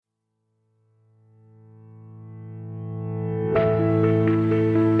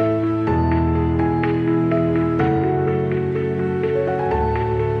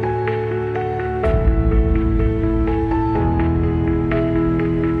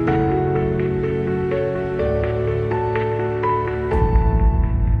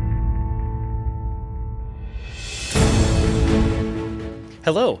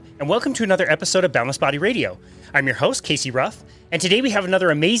Hello, and welcome to another episode of Boundless Body Radio. I'm your host, Casey Ruff, and today we have another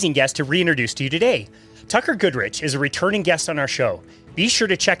amazing guest to reintroduce to you today. Tucker Goodrich is a returning guest on our show. Be sure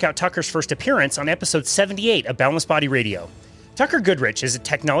to check out Tucker's first appearance on episode 78 of Boundless Body Radio. Tucker Goodrich is a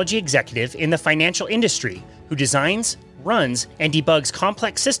technology executive in the financial industry who designs, runs, and debugs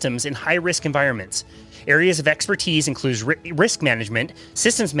complex systems in high-risk environments. Areas of expertise include risk management,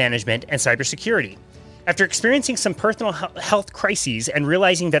 systems management, and cybersecurity. After experiencing some personal health crises and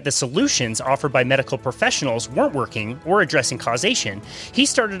realizing that the solutions offered by medical professionals weren't working or addressing causation, he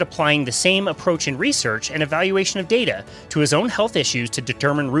started applying the same approach in research and evaluation of data to his own health issues to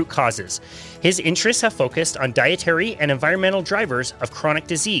determine root causes. His interests have focused on dietary and environmental drivers of chronic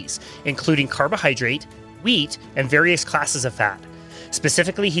disease, including carbohydrate, wheat, and various classes of fat.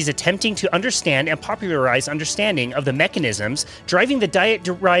 Specifically, he's attempting to understand and popularize understanding of the mechanisms driving the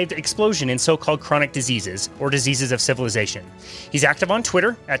diet-derived explosion in so-called chronic diseases, or diseases of civilization. He's active on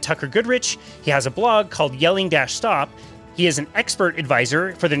Twitter at Tucker Goodrich. He has a blog called Yelling-Stop. He is an expert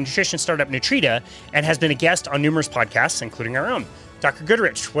advisor for the nutrition startup Nutrita and has been a guest on numerous podcasts, including our own. Dr.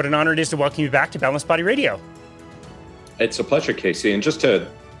 Goodrich, what an honor it is to welcome you back to Boundless Body Radio. It's a pleasure, Casey. And just to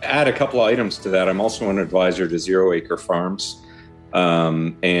add a couple items to that, I'm also an advisor to Zero Acre Farms.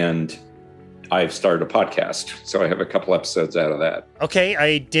 And I've started a podcast, so I have a couple episodes out of that. Okay,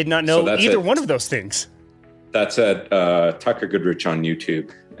 I did not know either one of those things. That's at Tucker Goodrich on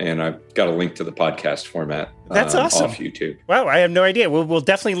YouTube, and I've got a link to the podcast format. That's awesome. Off YouTube. Wow, I have no idea. We'll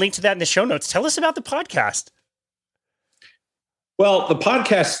definitely link to that in the show notes. Tell us about the podcast. Well, the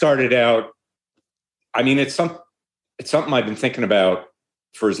podcast started out, I mean, it's something I've been thinking about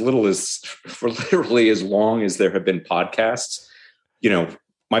for literally as long as there have been podcasts. You know,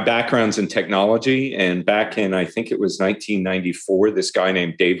 my background's in technology, and back in, I think it was 1994, this guy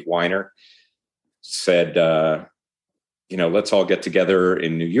named Dave Weiner said, let's all get together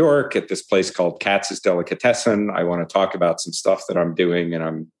in New York at this place called Katz's Delicatessen. I want to talk about some stuff that I'm doing, and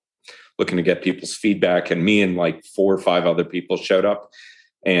I'm looking to get people's feedback. And me and like 4 or 5 other people showed up,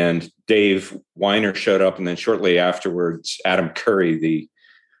 and Dave Weiner showed up. And then shortly afterwards, Adam Curry, the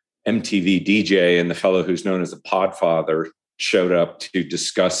MTV DJ and the fellow who's known as the Podfather, showed up to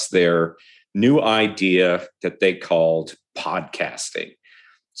discuss their new idea that they called podcasting.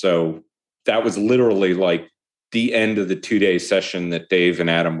 So that was literally like the end of the 2-day session that Dave and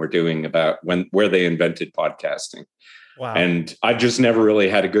Adam were doing about where they invented podcasting. Wow. And I just never really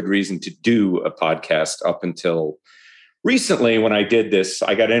had a good reason to do a podcast up until recently. When I did this,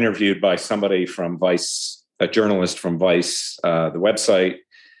 I got interviewed by somebody from Vice, a journalist from Vice, the website.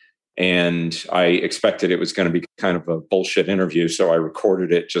 And I expected it was going to be kind of a bullshit interview. So I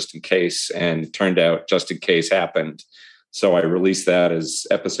recorded it just in case, and it turned out just in case happened. So I released that as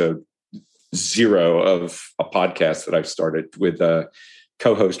episode 0 of a podcast that I've started with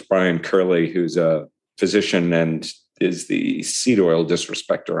co-host Brian Curley, who's a physician and is the seed oil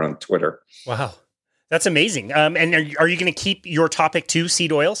disrespecter on Twitter. Wow. That's amazing. And are you going to keep your topic to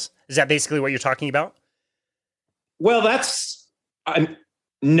seed oils? Is that basically what you're talking about? Well,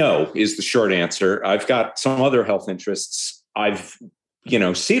 no is the short answer. I've got some other health interests.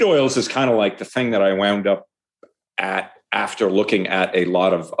 Seed oils is kind of like the thing that I wound up at after looking at a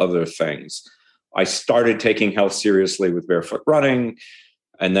lot of other things. I started taking health seriously with barefoot running.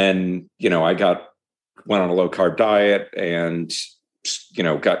 And then, I went on a low carb diet and,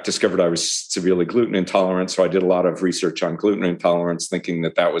 got discovered I was severely gluten intolerant. So I did a lot of research on gluten intolerance, thinking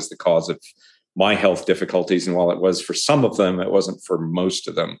that was the cause of my health difficulties. And while it was for some of them, it wasn't for most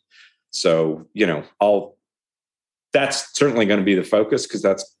of them. So, that's certainly going to be the focus because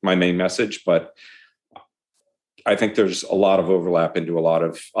that's my main message. But I think there's a lot of overlap into a lot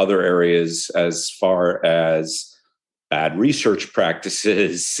of other areas as far as bad research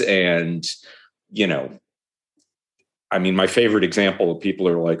practices. And, my favorite example of people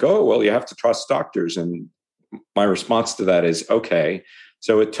are like, oh, well, you have to trust doctors. And my response to that is, okay,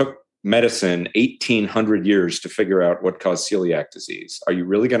 so it took medicine 1,800 years to figure out what caused celiac disease. Are you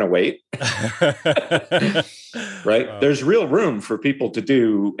really going to wait? Right? There's real room for people to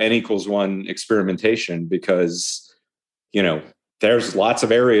do N=1 experimentation because, there's lots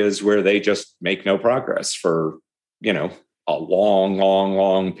of areas where they just make no progress for, a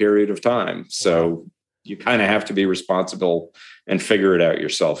long period of time. So you kind of have to be responsible and figure it out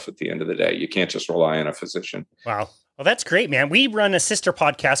yourself at the end of the day. You can't just rely on a physician. Wow. Well, that's great, man. We run a sister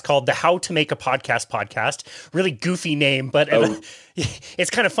podcast called the How to Make a Podcast podcast. Really goofy name, but it's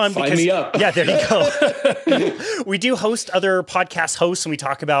kind of fun Sign because me up. Yeah, there you go. We do host other podcast hosts and we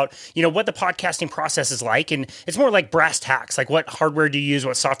talk about, what the podcasting process is like. And it's more like brass tacks, like what hardware do you use?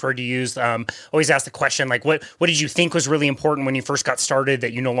 What software do you use? Always ask the question, like what did you think was really important when you first got started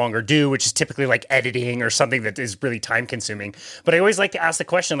that you no longer do, which is typically like editing or something that is really time consuming. But I always like to ask the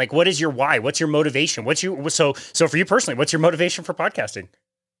question, like, what is your why? What's your motivation? So for you personally, what's your motivation for podcasting?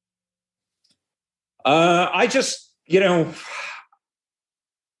 I just,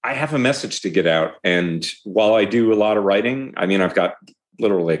 I have a message to get out. And while I do a lot of writing, I mean, I've got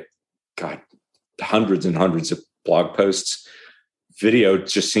literally, hundreds and hundreds of blog posts. Video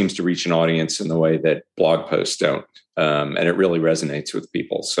just seems to reach an audience in the way that blog posts don't. And it really resonates with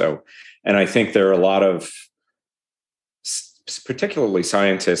people. So, and I think there are a lot of particularly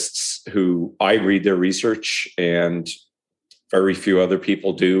scientists who I read their research and very few other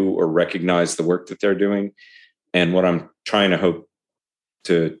people do or recognize the work that they're doing. And what I'm trying to hope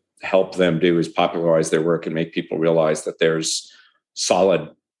to help them do is popularize their work and make people realize that there's solid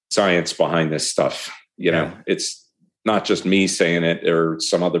science behind this stuff. It's not just me saying it or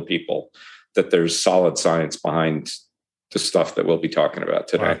some other people, that there's solid science behind the stuff that we'll be talking about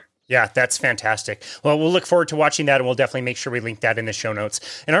today. Wow. Yeah, that's fantastic. Well, we'll look forward to watching that, and we'll definitely make sure we link that in the show notes.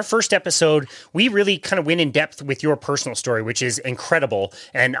 In our first episode, we really kind of went in depth with your personal story, which is incredible.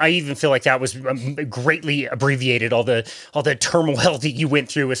 And I even feel like that was greatly abbreviated, all the turmoil that you went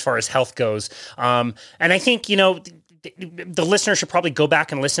through as far as health goes. And I think, the listener should probably go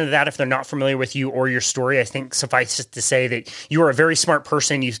back and listen to that if they're not familiar with you or your story. I think suffice it to say that you are a very smart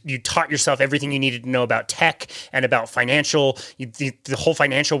person. You taught yourself everything you needed to know about tech and about financial, the whole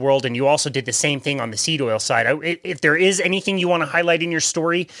financial world. And you also did the same thing on the seed oil side. If there is anything you want to highlight in your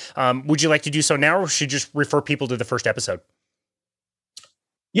story, would you like to do so now, or should you just refer people to the first episode?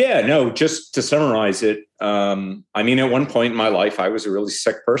 Yeah, no, just to summarize it. I mean, at one point in my life, I was a really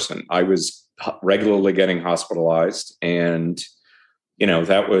sick person. I was regularly getting hospitalized. And,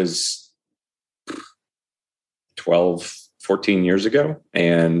 that was 12, 14 years ago.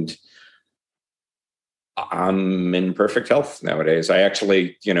 And I'm in perfect health nowadays. I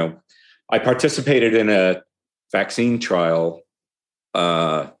actually, I participated in a vaccine trial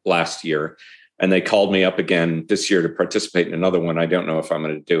last year, and they called me up again this year to participate in another one. I don't know if I'm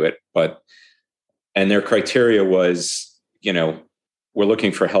going to do it, and their criteria was, we're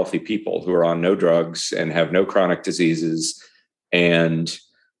looking for healthy people who are on no drugs and have no chronic diseases. And,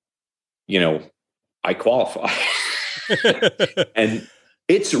 I qualify. And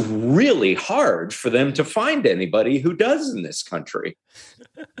it's really hard for them to find anybody who does in this country.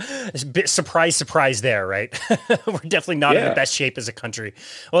 It's a bit surprise there, right? We're definitely not in the best shape as a country.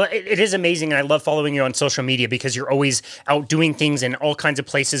 Well, it is amazing. And I love following you on social media because you're always out doing things in all kinds of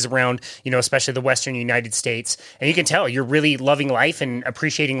places around, especially the Western United States. And you can tell you're really loving life and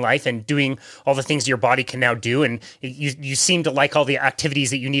appreciating life and doing all the things your body can now do. And you seem to like all the activities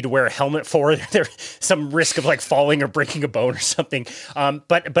that you need to wear a helmet for. There's some risk of like falling or breaking a bone or something.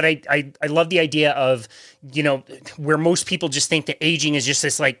 But I love the idea of, where most people just think that aging is just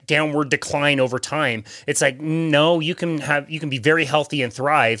this like downward decline over time. It's like, no, you can be very healthy and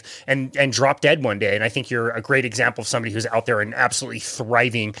thrive and drop dead one day. And I think you're a great example of somebody who's out there and absolutely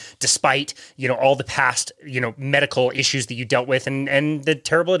thriving despite, all the past, medical issues that you dealt with and the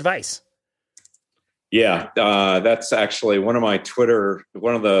terrible advice. Yeah. That's actually one of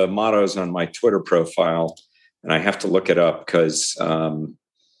the mottos on my Twitter profile. And I have to look it up because,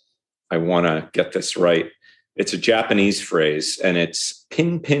 I want to get this right. It's a Japanese phrase, and it's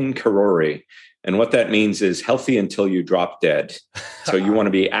pin karori. And what that means is healthy until you drop dead. So you want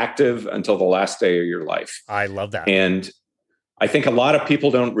to be active until the last day of your life. I love that. And I think a lot of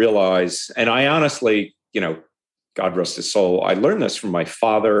people don't realize, and I honestly, God rest his soul, I learned this from my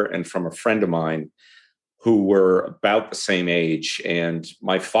father and from a friend of mine who were about the same age. And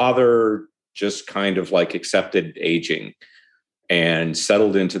my father just kind of like accepted aging and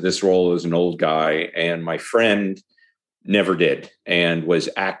settled into this role as an old guy. And my friend never did and was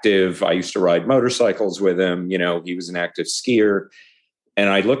active. I used to ride motorcycles with him. He was an active skier. And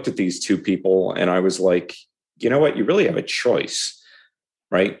I looked at these two people and I was like, you know what? You really have a choice,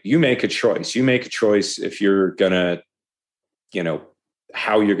 right? You make a choice. You make a choice if you're going to,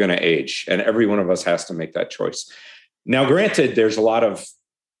 how you're going to age. And every one of us has to make that choice. Now, granted, there's a lot of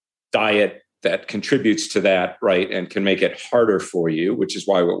diet that contributes to that, right? And can make it harder for you, which is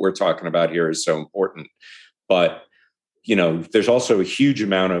why what we're talking about here is so important. But, there's also a huge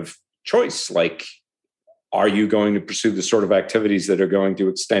amount of choice. Like, are you going to pursue the sort of activities that are going to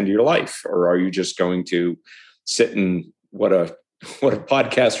extend your life? Or are you just going to sit in what a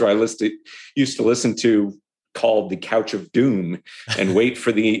podcaster I used to listen to called the couch of doom and wait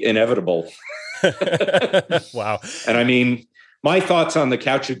for the inevitable. Wow. And I mean, my thoughts on the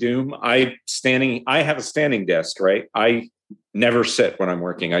couch of doom, I have a standing desk, right? I never sit when I'm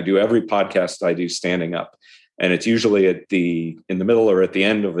working. I do every podcast I do standing up. And it's usually in the middle or at the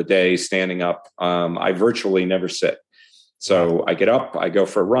end of a day, standing up. I virtually never sit. So I get up, I go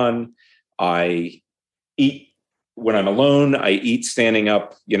for a run, I eat when I'm alone, I eat standing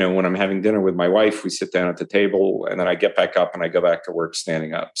up. When I'm having dinner with my wife, we sit down at the table, and then I get back up and I go back to work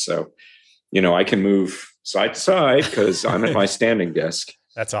standing up. So, I can move side to side because I'm at my standing desk.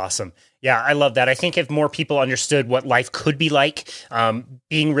 That's awesome. Yeah, I love that. I think if more people understood what life could be like,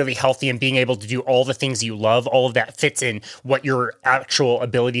 being really healthy and being able to do all the things you love, all of that fits in what your actual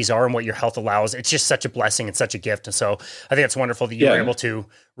abilities are and what your health allows. It's just such a blessing and such a gift. And so I think it's wonderful that you were able to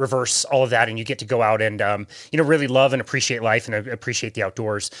reverse all of that and you get to go out and, really love and appreciate life and appreciate the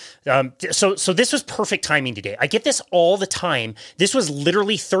outdoors. So this was perfect timing today. I get this all the time. This was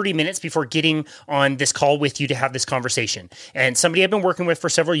literally 30 minutes before getting on this call with you to have this conversation. And somebody I've been working with for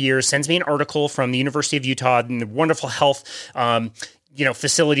several years sends me an article from the University of Utah and the wonderful health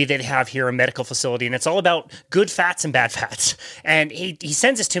facility they have here, a medical facility, and it's all about good fats and bad fats. And he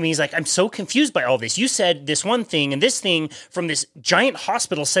sends this to me. He's like, I'm so confused by all this. You said this one thing, and this thing from this giant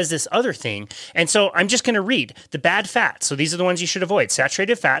hospital says this other thing. And so I'm just going to read the bad fats. So these are the ones you should avoid.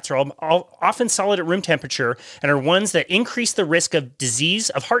 Saturated fats are all often solid at room temperature and are ones that increase the risk of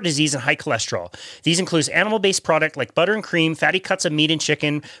heart disease and high cholesterol. These include animal-based product like butter and cream, fatty cuts of meat and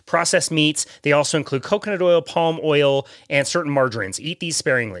chicken, processed meats. They also include coconut oil, palm oil, and certain margarines. Eat these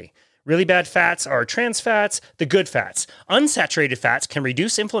sparingly. Really bad fats are trans fats, the good fats. Unsaturated fats can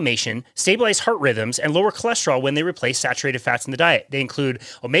reduce inflammation, stabilize heart rhythms, and lower cholesterol when they replace saturated fats in the diet. They include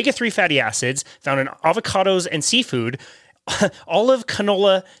omega-3 fatty acids found in avocados and seafood, olive,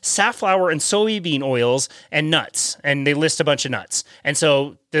 canola, safflower, and soybean oils, and nuts. And they list a bunch of nuts. And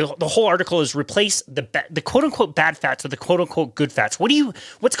so the whole article is replace the quote-unquote bad fats with the quote-unquote good fats.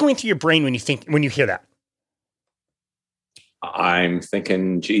 What's going through your brain when you hear that? I'm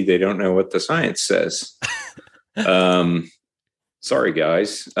thinking, gee, they don't know what the science says. Sorry,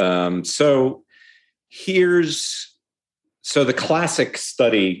 guys. So the classic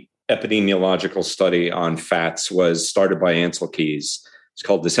epidemiological study on fats was started by Ancel Keys. It's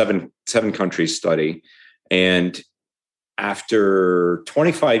called the seven countries study. And after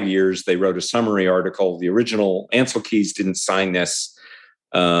 25 years, they wrote a summary article. The original Ancel Keys didn't sign this.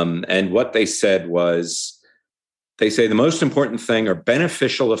 And what they said was, they say the most important thing are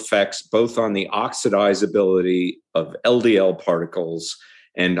beneficial effects both on the oxidizability of LDL particles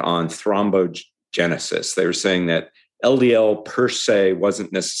and on thrombogenesis. They were saying that LDL per se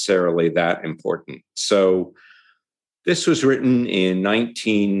wasn't necessarily that important. So this was written in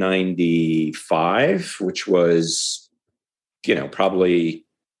 1995, which was, probably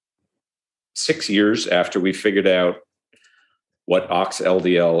 6 years after we figured out what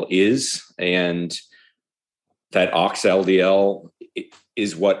ox-LDL is, and that ox-LDL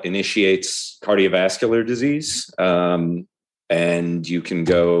is what initiates cardiovascular disease. And you can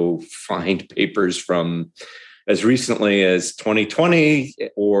go find papers from as recently as 2020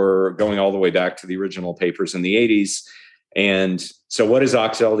 or going all the way back to the original papers in the 80s. And so what is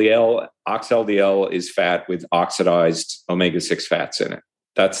ox-LDL? Ox-LDL is fat with oxidized omega-6 fats in it.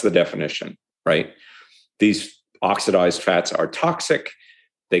 That's the definition, right? These oxidized fats are toxic.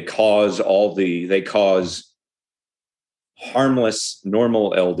 They cause harmless normal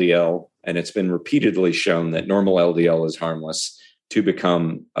LDL, and it's been repeatedly shown that normal LDL is harmless, to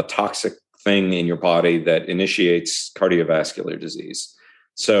become a toxic thing in your body that initiates cardiovascular disease.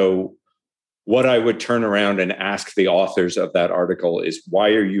 So what I would turn around and ask the authors of that article is, why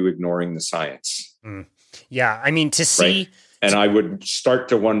are you ignoring the science? Yeah, I mean, to see... Right? And I would start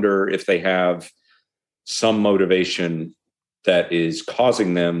to wonder if they have some motivation that is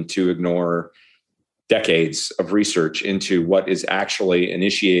causing them to ignore decades of research into what is actually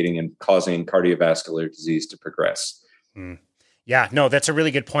initiating and causing cardiovascular disease to progress. Yeah, no, that's a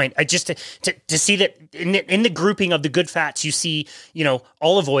really good point. I just to see that in the grouping of the good fats, you see,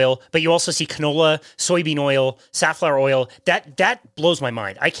 olive oil, but you also see canola, soybean oil, safflower oil. That blows my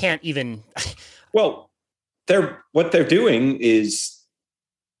mind. I can't even. Well, what they're doing is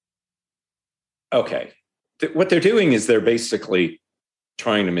okay. What they're doing is they're basically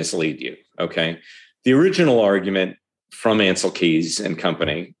trying to mislead you. Okay. The original argument from Ancel Keys and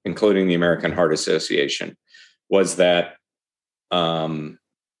company, including the American Heart Association, was that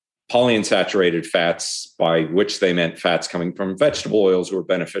polyunsaturated fats, by which they meant fats coming from vegetable oils, were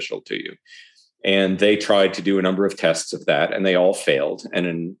beneficial to you. And they tried to do a number of tests of that, and they all failed.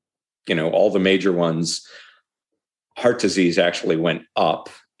 And in all the major ones heart disease actually went up,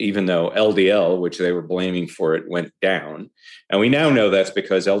 even though LDL, which they were blaming for it, went down. And we now know that's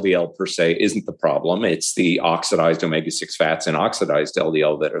because LDL per se isn't the problem. It's the oxidized omega-6 fats and oxidized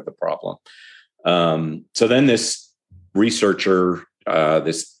LDL that are the problem. So then this researcher,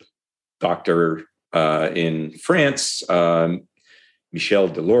 this doctor in France, Michel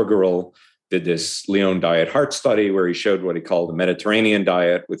Delorgerel, did this Lyon Diet Heart study where he showed what he called a Mediterranean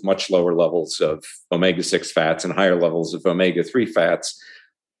diet with much lower levels of omega-6 fats and higher levels of omega-3 fats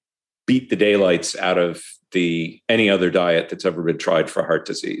beat the daylights out of any other diet that's ever been tried for heart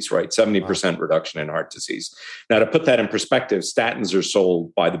disease, right? 70% reduction in heart disease. Now, to put that in perspective, statins are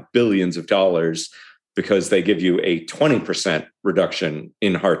sold by the billions of dollars because they give you a 20% reduction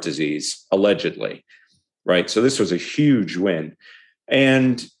in heart disease, allegedly, right? So this was a huge win.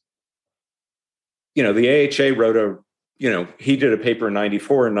 And the AHA he did a paper in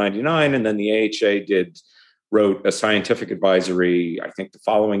 94 and 99, and then the AHA wrote a scientific advisory, I think the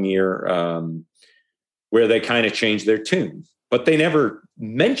following year, where they kind of changed their tune. But they never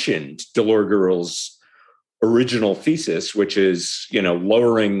mentioned Delorgerel's original thesis, which is,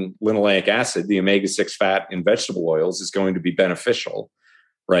 lowering linoleic acid, the omega-6 fat in vegetable oils, is going to be beneficial,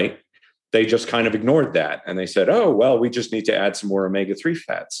 right? They just kind of ignored that. And they said, oh, well, we just need to add some more omega-3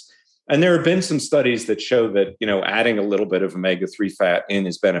 fats. And there have been some studies that show that, adding a little bit of omega-3 fat in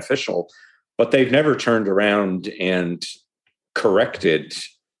is beneficial, but they've never turned around and corrected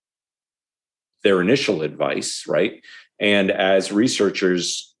their initial advice, right? And as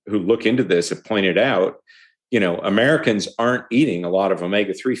researchers who look into this have pointed out, Americans aren't eating a lot of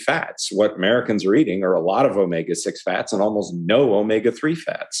omega-3 fats. What Americans are eating are a lot of omega-6 fats and almost no omega-3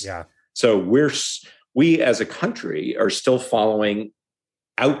 fats. Yeah. So we as a country are still following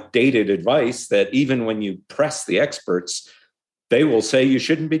outdated advice that even when you press the experts, they will say you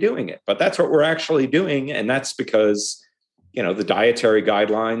shouldn't be doing it. But that's what we're actually doing. And that's because, the dietary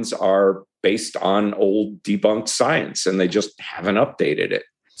guidelines are based on old debunked science and they just haven't updated it.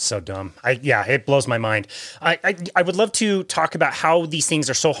 So dumb. It blows my mind. I would love to talk about how these things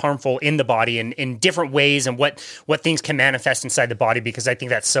are so harmful in the body and in different ways and what things can manifest inside the body, because I think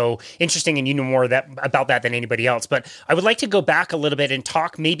that's so interesting and you know more about that than anybody else. But I would like to go back a little bit and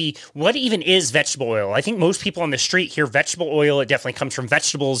talk maybe what even is vegetable oil. I think most people on the street hear vegetable oil. It definitely comes from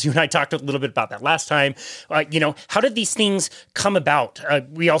vegetables. You and I talked a little bit about that last time. How did these things come about?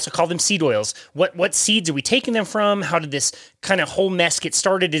 We also call them seed oils. What seeds are we taking them from? How did this kind of whole mess get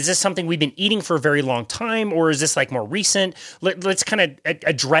started? Is this something we've been eating for a very long time, or is this like more recent? Let's kind of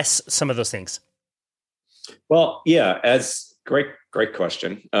address some of those things. Well, yeah, great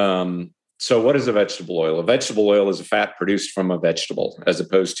question. So what is a vegetable oil? A vegetable oil is a fat produced from a vegetable as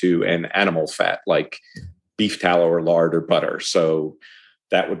opposed to an animal fat like beef tallow or lard or butter. So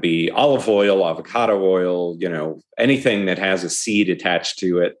that would be olive oil, avocado oil, anything that has a seed attached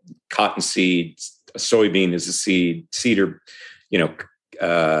to it. Cotton seed, a soybean is a seed, cedar,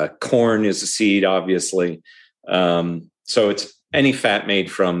 corn is a seed, obviously. So it's any fat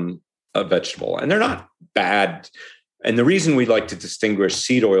made from a vegetable, and they're not bad. And the reason we like to distinguish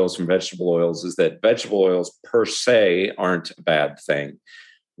seed oils from vegetable oils is that vegetable oils per se aren't a bad thing.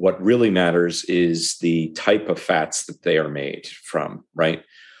 What really matters is the type of fats that they are made from, right?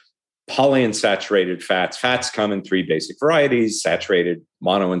 Polyunsaturated fats come in three basic varieties: saturated,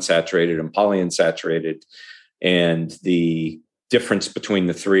 monounsaturated, and polyunsaturated. And the difference between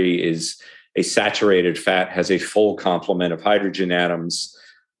the three is a saturated fat has a full complement of hydrogen atoms.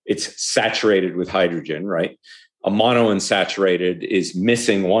 It's saturated with hydrogen, right? A monounsaturated is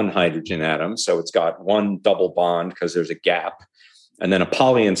missing one hydrogen atom. So it's got one double bond because there's a gap. And then a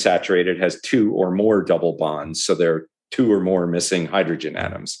polyunsaturated has two or more double bonds. So there are two or more missing hydrogen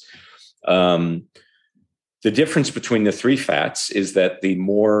atoms. The difference between the three fats is that the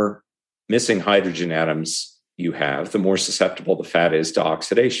more missing hydrogen atoms you have, the more susceptible the fat is to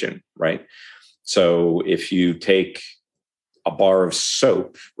oxidation, right? So if you take a bar of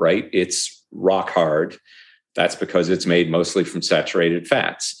soap, right, it's rock hard. That's because it's made mostly from saturated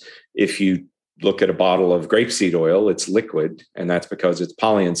fats. If you look at a bottle of grapeseed oil, it's liquid, and that's because it's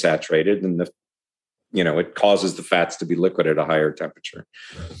polyunsaturated, and it causes the fats to be liquid at a higher temperature.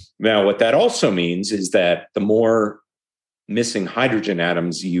 Now, what that also means is that the more missing hydrogen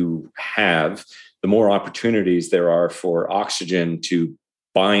atoms you have, the more opportunities there are for oxygen to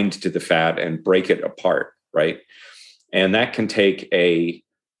bind to the fat and break it apart, right? And that can take a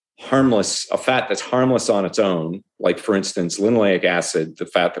fat that's harmless on its own, like, for instance, linoleic acid, the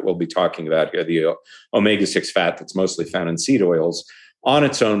fat that we'll be talking about here, the omega-6 fat that's mostly found in seed oils, on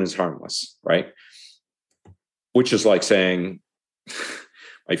its own is harmless, right? Which is like saying,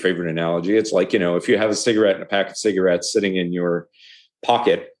 my favorite analogy. It's like, if you have a cigarette and a pack of cigarettes sitting in your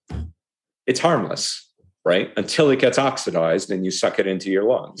pocket, it's harmless, right? Until it gets oxidized and you suck it into your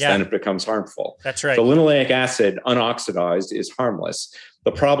lungs. Yeah. Then it becomes harmful. That's right. So linoleic acid unoxidized is harmless.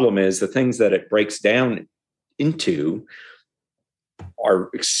 The problem is the things that it breaks down into are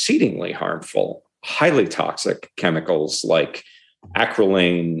exceedingly harmful, highly toxic chemicals like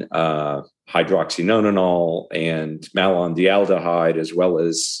acrylane, hydroxynonenal, and malondialdehyde, as well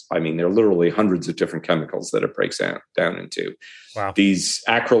as, there are literally hundreds of different chemicals that it breaks down into. Wow. These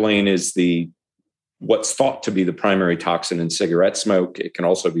acrylane is what's thought to be the primary toxin in cigarette smoke. It can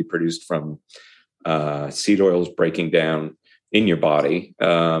also be produced from seed oils breaking down in your body,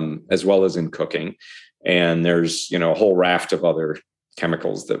 as well as in cooking. And there's, a whole raft of other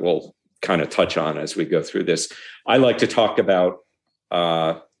chemicals that we'll kind of touch on as we go through this. I like to talk about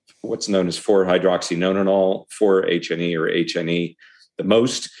what's known as 4-hydroxynonenal, 4-HNE or HNE the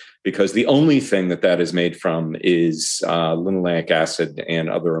most, because the only thing that is made from is linoleic acid and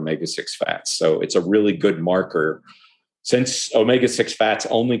other omega-6 fats. So it's a really good marker. Since omega-6 fats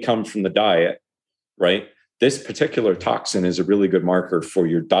only come from the diet, right? This particular toxin is a really good marker for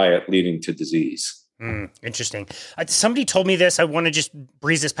your diet leading to disease. Interesting. Somebody told me this. I want to just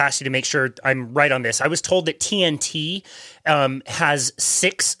breeze this past you to make sure I'm right on this. I was told that TNT has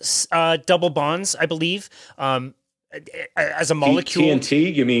 6 double bonds, I believe, as a molecule.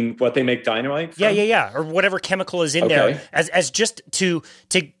 TNT? You mean what they make dynamite from? Yeah. Or whatever chemical is in there, as just to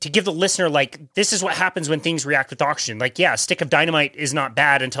give the listener, like, this is what happens when things react with oxygen. Like, a stick of dynamite is not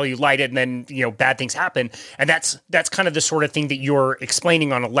bad until you light it, and then bad things happen. And that's kind of the sort of thing that you're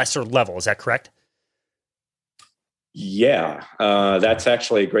explaining on a lesser level. Is that correct? Yeah, that's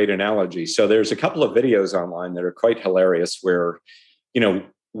actually a great analogy. So there's a couple of videos online that are quite hilarious where,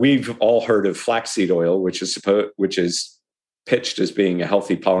 we've all heard of flaxseed oil, which is pitched as being a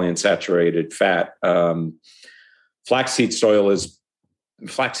healthy polyunsaturated fat. Flaxseed oil is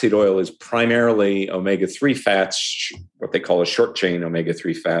primarily omega-3 fats, what they call a short chain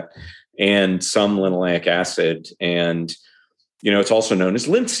omega-3 fat, and some linoleic acid. And it's also known as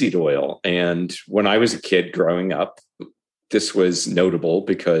linseed oil. And when I was a kid growing up, this was notable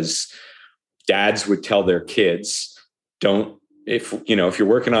because dads would tell their kids, if you're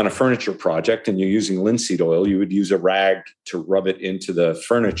working on a furniture project and you're using linseed oil, you would use a rag to rub it into the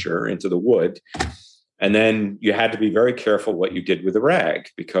furniture, into the wood. And then you had to be very careful what you did with the rag,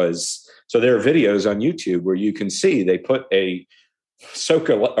 so there are videos on YouTube where you can see they soak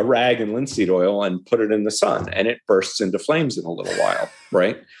a rag in linseed oil and put it in the sun, and it bursts into flames in a little while,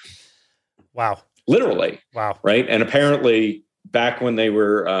 right? Wow. Literally. Wow. Right. And apparently back when they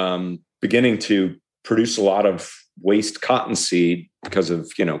were beginning to produce a lot of waste cottonseed because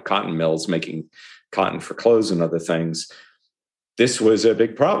of, cotton mills making cotton for clothes and other things, this was a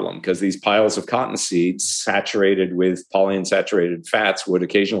big problem because these piles of cottonseed saturated with polyunsaturated fats would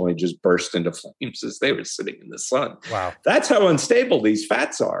occasionally just burst into flames as they were sitting in the sun. Wow. That's how unstable these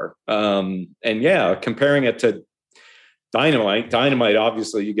fats are. Comparing it to dynamite,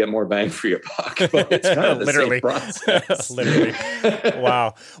 obviously you get more bang for your buck, but it's kind of the literally same process. Literally.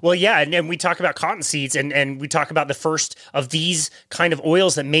 Wow. Well, yeah. And we talk about cotton seeds and we talk about the first of these kind of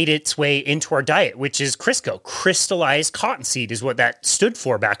oils that made its way into our diet, which is Crisco. Crystallized cottonseed is what that stood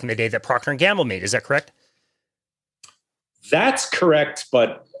for back in the day that Procter & Gamble made. Is that correct? That's correct.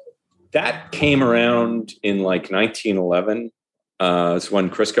 But that came around in like 1911. It's when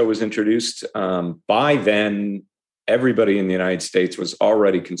Crisco was introduced. By then, everybody in the United States was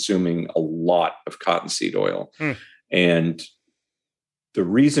already consuming a lot of cottonseed oil. And the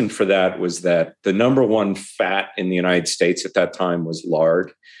reason for that was that the number one fat in the United States at that time was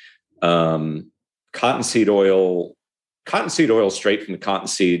lard. Cottonseed oil straight from the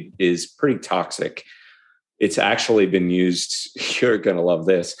cottonseed is pretty toxic. It's actually been used, you're going to love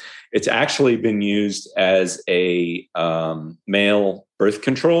this, it's actually been used as a male birth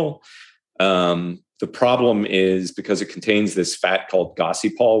control. The problem is because it contains this fat called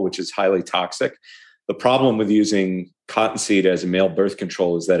gossypol, which is highly toxic. The problem with using cottonseed as a male birth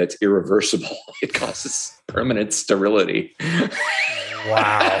control is that it's irreversible. It causes permanent sterility.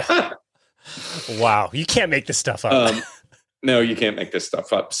 Wow. Wow. You can't make this stuff up. No, you can't make this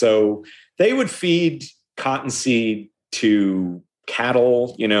stuff up. So they would feed cottonseed to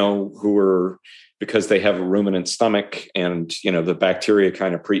cattle, who were, because they have a ruminant stomach and, the bacteria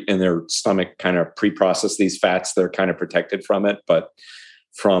kind of in their stomach kind of pre-process these fats. They're kind of protected from it, but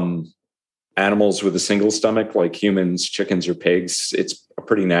from animals with a single stomach, like humans, chickens, or pigs, it's a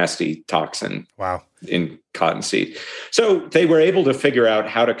pretty nasty toxin. Wow. In cottonseed. So they were able to figure out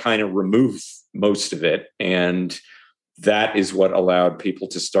how to kind of remove most of it. And that is what allowed people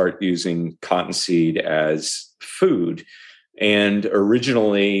to start using cottonseed as food. And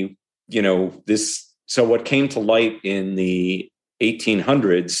originally, so what came to light in the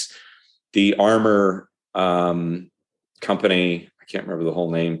 1800s, the Armour company, I can't remember the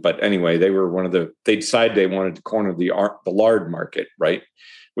whole name, but anyway, they decided they wanted to corner the lard market, right?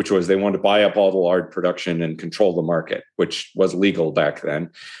 Which was they wanted to buy up all the lard production and control the market, which was legal back then,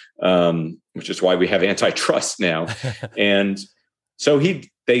 which is why we have antitrust now. And so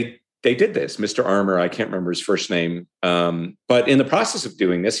they did this, Mr. Armour, I can't remember his first name. But in the process of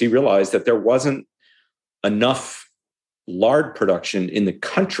doing this, he realized that there wasn't enough lard production in the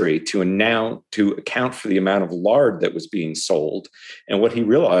country to account for the amount of lard that was being sold. And what he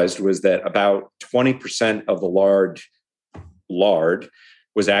realized was that about 20% of the lard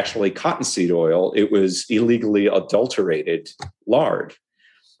was actually cottonseed oil. It was illegally adulterated lard.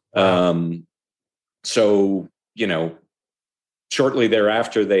 So, shortly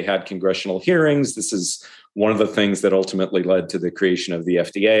thereafter, they had congressional hearings. This is one of the things that ultimately led to the creation of the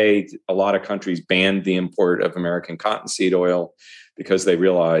FDA. A lot of countries banned the import of American cottonseed oil because they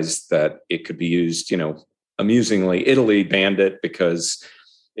realized that it could be used, amusingly. Italy banned it because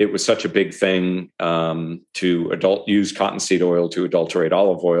it was such a big thing to use cottonseed oil to adulterate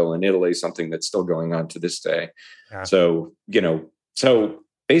olive oil in Italy, something that's still going on to this day. Yeah. So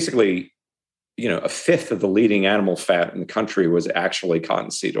basically, a fifth of the leading animal fat in the country was actually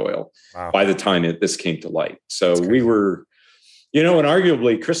cottonseed oil. Wow. By the time this came to light. So we were, and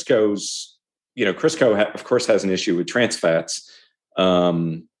arguably Crisco, of course, has an issue with trans fats,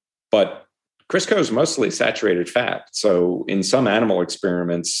 but Crisco is mostly saturated fat. So in some animal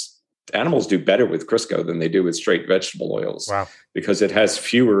experiments, animals do better with Crisco than they do with straight vegetable oils. Wow. Because it has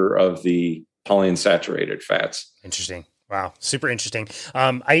fewer of the polyunsaturated fats. Interesting. Wow. Super interesting.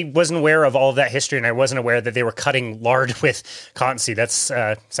 I wasn't aware of all of that history, and I wasn't aware that they were cutting lard with cottonseed. That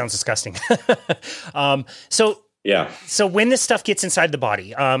sounds disgusting. So when this stuff gets inside the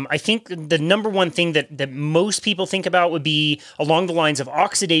body, I think the number one thing that most people think about would be along the lines of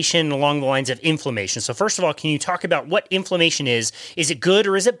oxidation, along the lines of inflammation. So first of all, can you talk about what inflammation is? Is it good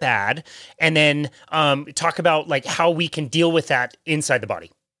or is it bad? And then talk about like how we can deal with that inside the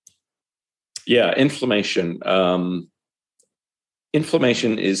body. Yeah, inflammation.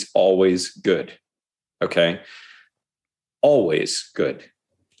 Inflammation is always good. Okay. Always good.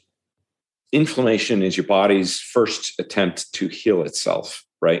 Inflammation is your body's first attempt to heal itself,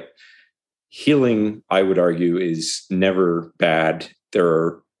 right? Healing, I would argue, is never bad.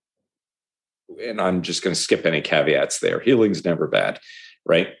 And I'm just going to skip any caveats there. Healing's never bad,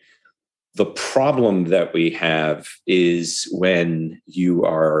 right? The problem that we have is when you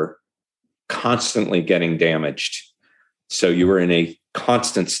are constantly getting damaged. So you are in a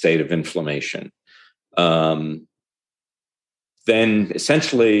constant state of inflammation. Then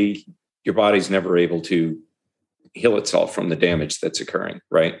essentially your body's never able to heal itself from the damage that's occurring,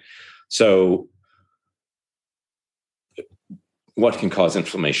 right? So what can cause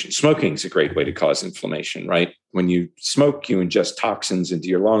inflammation? Smoking is a great way to cause inflammation, right? When you smoke, you ingest toxins into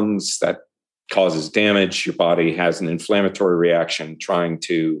your lungs that causes damage. Your body has an inflammatory reaction trying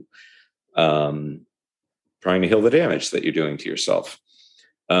to heal the damage that you're doing to yourself.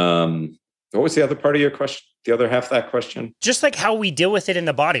 What was the other part of your question? The other half of that question? Just like how we deal with it in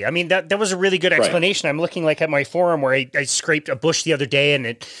the body. I mean, that was a really good explanation. Right. I'm looking like at my forearm where I scraped a bush the other day and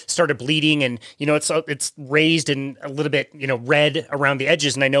it started bleeding, and it's raised and a little bit red around the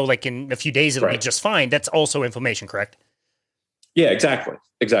edges, and I know like in a few days it'll be just fine. That's also inflammation, correct? Yeah,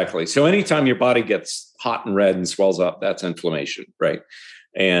 exactly. So anytime your body gets hot and red and swells up, that's inflammation, right?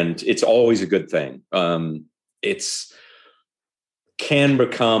 And it's always a good thing. It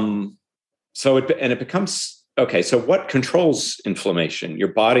becomes okay. So what controls inflammation? Your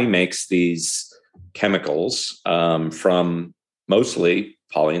body makes these chemicals from mostly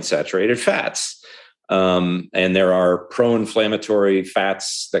polyunsaturated fats. And there are pro-inflammatory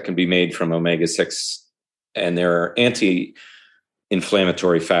fats that can be made from omega-6, and there are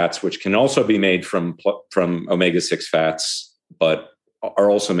anti-inflammatory fats, which can also be made from omega-6 fats, but are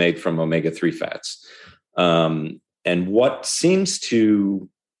also made from omega-3 fats. And what seems to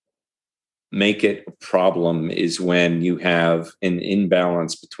make it a problem is when you have an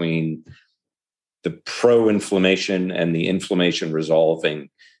imbalance between the pro-inflammation and the inflammation resolving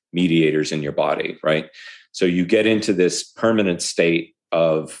mediators in your body, right? So you get into this permanent state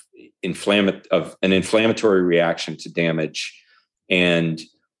of an inflammatory reaction to damage, and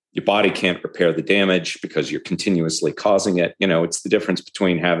your body can't repair the damage because you're continuously causing it. It's the difference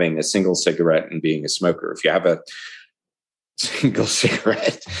between having a single cigarette and being a smoker. If you have a single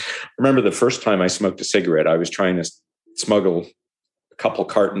cigarette, I remember the first time I smoked a cigarette, I was trying to smuggle a couple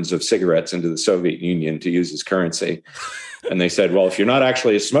cartons of cigarettes into the Soviet Union to use as currency. And they said, well, if you're not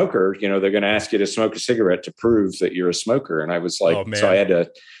actually a smoker, they're going to ask you to smoke a cigarette to prove that you're a smoker. And I was like, so I had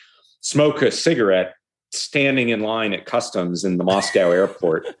to smoke a cigarette standing in line at customs in the Moscow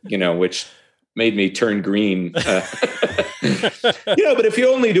airport, which made me turn green. But if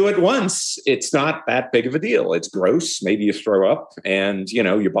you only do it once, it's not that big of a deal. It's gross. Maybe you throw up and,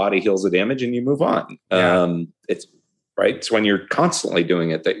 your body heals the damage and you move on. Yeah. It's right. It's when you're constantly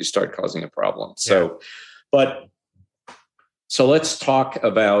doing it that you start causing a problem. So, So let's talk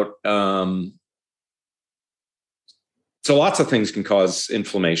about, so lots of things can cause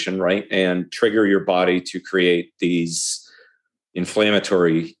inflammation, right? And trigger your body to create these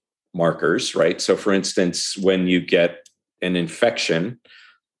inflammatory markers, right? So for instance, when you get an infection,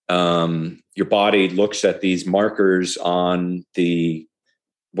 your body looks at these markers on the,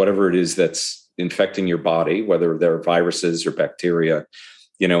 whatever it is that's infecting your body, whether they're viruses or bacteria,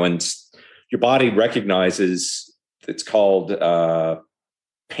 and your body recognizes, it's called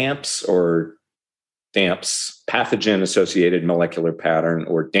PAMPs or DAMPs, pathogen-associated molecular pattern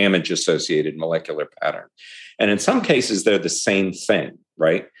or damage-associated molecular pattern. And in some cases, they're the same thing,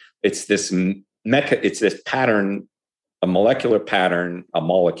 right? It's this pattern, a molecular pattern, a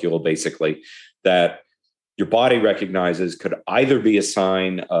molecule basically, that your body recognizes could either be a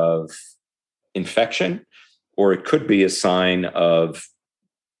sign of infection or it could be a sign of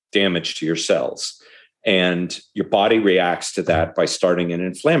damage to your cells. And your body reacts to that by starting an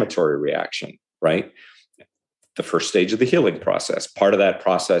inflammatory reaction, right? The first stage of the healing process. Part of that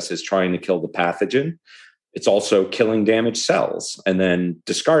process is trying to kill the pathogen. It's also killing damaged cells and then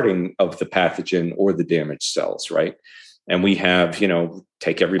discarding of the pathogen or the damaged cells, right? And we have,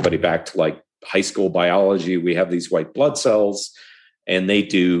 take everybody back to like high school biology. We have these white blood cells and they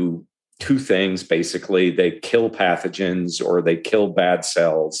do two things, basically. They kill pathogens or they kill bad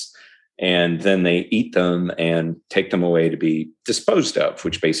cells. And then they eat them and take them away to be disposed of,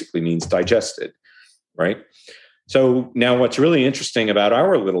 which basically means digested, right? So now what's really interesting about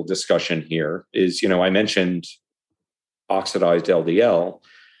our little discussion here is, I mentioned oxidized LDL.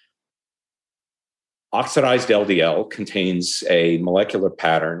 Oxidized LDL contains a molecular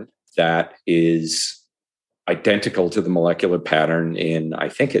pattern that is identical to the molecular pattern in, I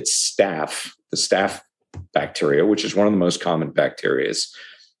think it's staph, the staph bacteria, which is one of the most common bacteria.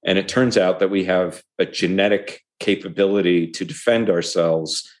 And it turns out that we have a genetic capability to defend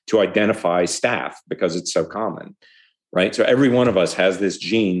ourselves to identify staph because it's so common, right? So every one of us has this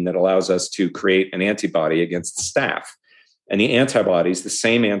gene that allows us to create an antibody against staph. And the antibody is the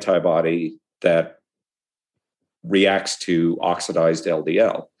same antibody that reacts to oxidized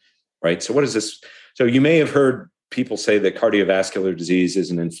LDL, right? So what is this? So you may have heard people say that cardiovascular disease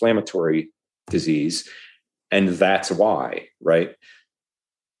is an inflammatory disease, and that's why, right?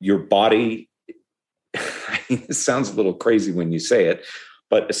 Your body, it sounds a little crazy when you say it,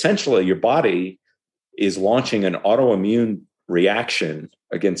 but essentially your body is launching an autoimmune reaction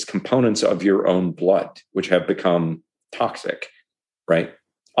against components of your own blood, which have become toxic, right?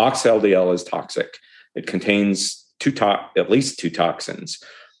 OxLDL is toxic. It contains at least two toxins,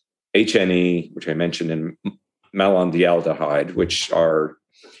 HNE, which I mentioned, and malondialdehyde, which are,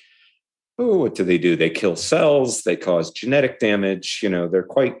 what do? They kill cells, they cause genetic damage. They're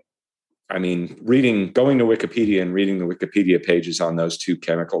quite, going to Wikipedia and reading the Wikipedia pages on those two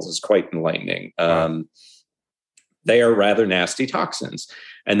chemicals is quite enlightening. They are rather nasty toxins,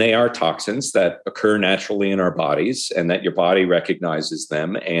 and they are toxins that occur naturally in our bodies and that your body recognizes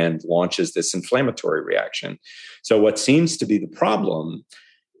them and launches this inflammatory reaction. So what seems to be the problem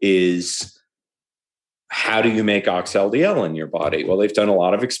is, how do you make oxLDL in your body? Well, they've done a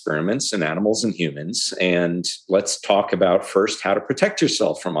lot of experiments in animals and humans. And let's talk about first how to protect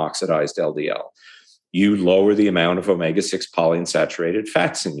yourself from oxidized LDL. You lower the amount of omega-6 polyunsaturated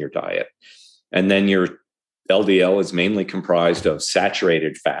fats in your diet. And then your LDL is mainly comprised of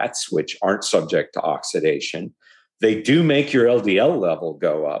saturated fats, which aren't subject to oxidation. They do make your LDL level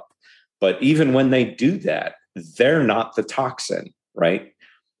go up. But even when they do that, they're not the toxin, right?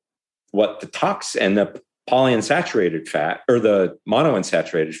 What the toxin and the polyunsaturated fat or the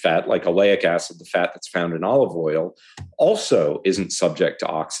monounsaturated fat, like oleic acid, the fat that's found in olive oil, also isn't subject to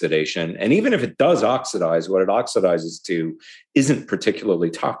oxidation. And even if it does oxidize, what it oxidizes to isn't particularly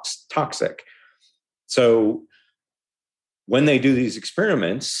toxic. So when they do these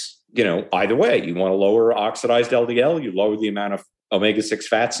experiments, either way, you want to lower oxidized LDL, you lower the amount of omega-6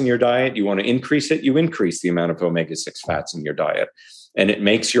 fats in your diet. You want to increase it, you increase the amount of omega-6 fats in your diet. And it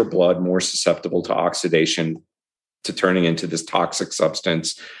makes your blood more susceptible to oxidation, to turning into this toxic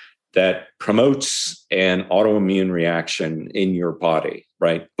substance that promotes an autoimmune reaction in your body,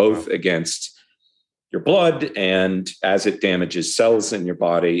 right? Both against your blood, and as it damages cells in your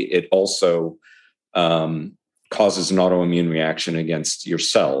body, it also causes an autoimmune reaction against your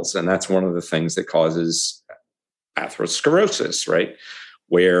cells. And that's one of the things that causes atherosclerosis, right?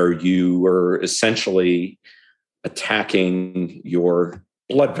 Where you are essentially attacking your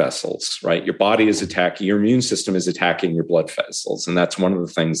blood vessels, right? Your body is attacking, your immune system is attacking your blood vessels. And that's one of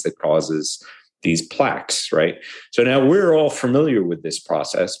the things that causes these plaques, right? So now we're all familiar with this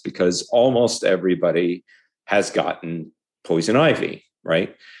process because almost everybody has gotten poison ivy,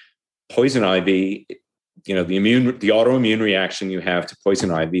 right? Poison ivy, the autoimmune reaction you have to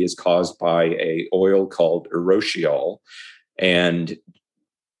poison ivy is caused by a oil called urushiol. And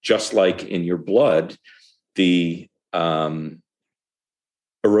just like in your blood, the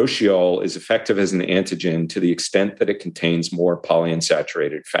urushiol is effective as an antigen to the extent that it contains more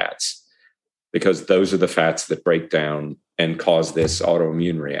polyunsaturated fats, because those are the fats that break down and cause this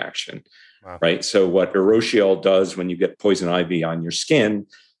autoimmune reaction. Wow. Right? So what urushiol does when you get poison ivy on your skin,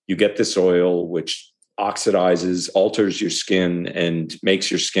 you get this oil which oxidizes, alters your skin, and makes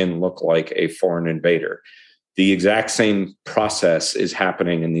your skin look like a foreign invader. The exact same process is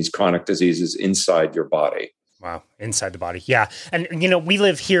happening in these chronic diseases inside your body. Wow. Inside the body. Yeah. And, we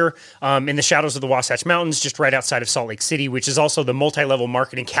live here in the shadows of the Wasatch Mountains, just right outside of Salt Lake City, which is also the multi-level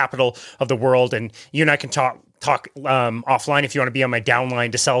marketing capital of the world. And you and I can talk offline if you want to be on my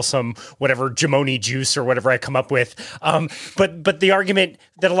downline to sell some whatever Jamoni juice or whatever I come up with. But the argument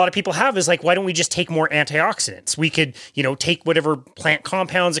that a lot of people have is like, why don't we just take more antioxidants? We could, take whatever plant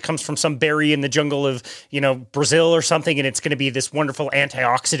compounds that comes from some berry in the jungle of, Brazil or something, and it's going to be this wonderful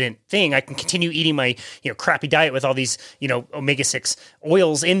antioxidant thing. I can continue eating my, crappy diet with all these, omega-6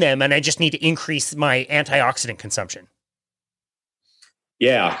 oils in them, and I just need to increase my antioxidant consumption.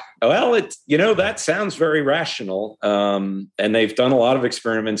 Yeah. Well, that sounds very rational. And they've done a lot of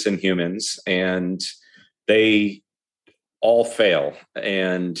experiments in humans, and they all fail.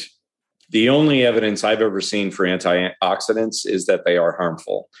 And the only evidence I've ever seen for antioxidants is that they are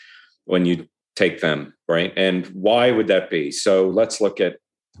harmful when you take them, right? And why would that be? So let's look at,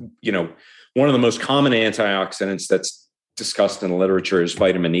 one of the most common antioxidants that's discussed in the literature is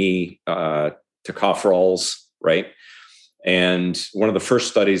vitamin E, tocopherols, right? And one of the first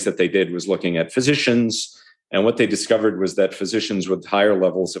studies that they did was looking at physicians. And what they discovered was that physicians with higher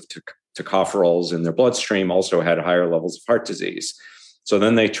levels of tocopherols in their bloodstream also had higher levels of heart disease. So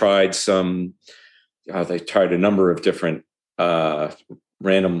then they tried a number of different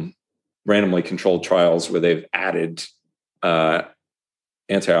randomly controlled trials where they've added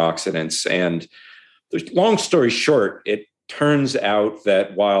antioxidants. And long story short, it turns out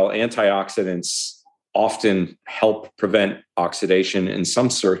that while antioxidants often help prevent oxidation, in some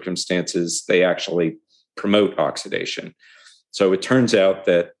circumstances, they actually promote oxidation. So it turns out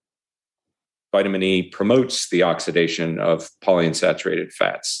that vitamin E promotes the oxidation of polyunsaturated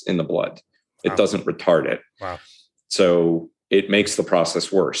fats in the blood. It doesn't retard it. Wow. So it makes the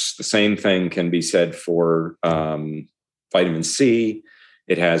process worse. The same thing can be said for vitamin C.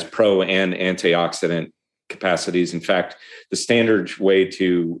 It has pro and antioxidant capacities. In fact, the standard way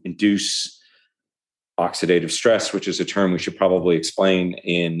to induce oxidative stress, which is a term we should probably explain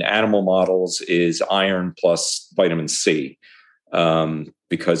in animal models, is iron plus vitamin C,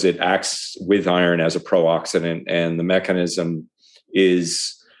 because it acts with iron as a pro-oxidant, and the mechanism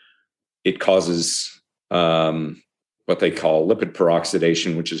is it causes what they call lipid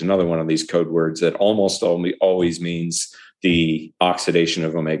peroxidation, which is another one of these code words that almost always means the oxidation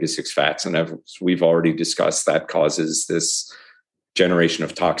of omega-6 fats. And as we've already discussed, that causes this generation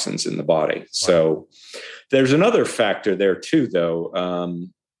of toxins in the body. Wow. So there's another factor there too, though.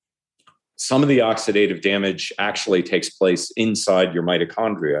 Some of the oxidative damage actually takes place inside your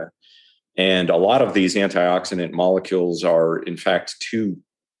mitochondria. And a lot of these antioxidant molecules are, in fact,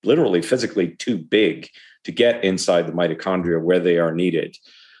 literally physically too big to get inside the mitochondria where they are needed.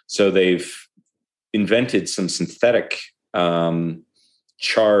 So they've invented some synthetic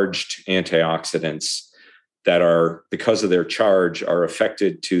charged antioxidants that are, because of their charge, are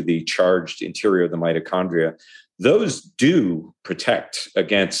affected to the charged interior of the mitochondria. Those do protect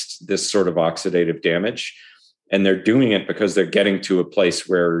against this sort of oxidative damage. And they're doing it because they're getting to a place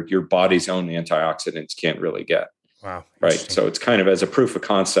where your body's own antioxidants can't really get. Wow. Right. So it's kind of as a proof of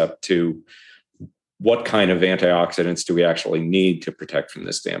concept to what kind of antioxidants do we actually need to protect from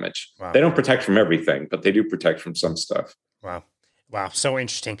this damage? Wow. They don't protect from everything, but they do protect from some stuff. Wow. Wow, so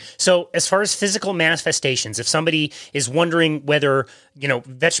interesting. So as far as physical manifestations, if somebody is wondering whether,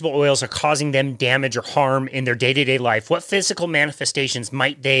 vegetable oils are causing them damage or harm in their day-to-day life, what physical manifestations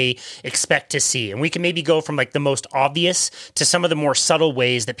might they expect to see? And we can maybe go from like the most obvious to some of the more subtle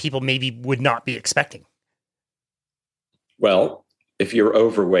ways that people maybe would not be expecting. Well, if you're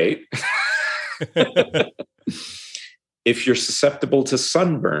overweight, if you're susceptible to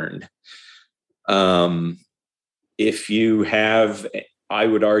sunburn, if you have, I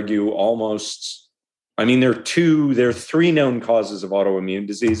would argue there are three known causes of autoimmune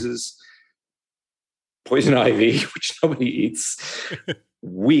diseases: poison ivy, which nobody eats,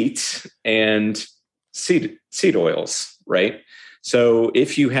 wheat, and seed oils, right? So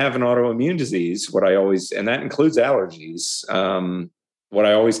if you have an autoimmune disease, and that includes allergies, what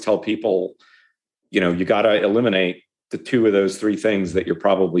I always tell people, you got to eliminate the two of those three things that you're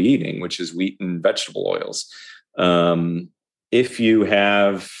probably eating, which is wheat and vegetable oils. If you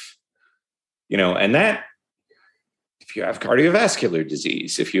have, if you have cardiovascular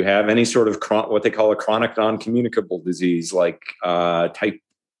disease, if you have any sort of what they call a chronic non-communicable disease, like type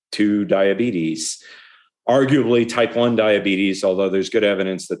 2 diabetes, arguably type 1 diabetes, although there's good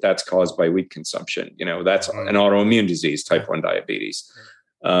evidence that that's caused by wheat consumption, that's an autoimmune disease, type 1 diabetes.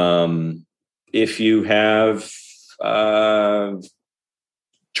 If you have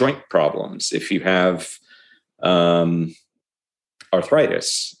joint problems, if you have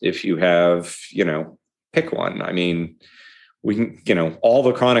arthritis, if you have, pick one. I mean, we can, all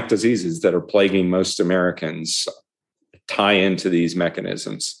the chronic diseases that are plaguing most Americans tie into these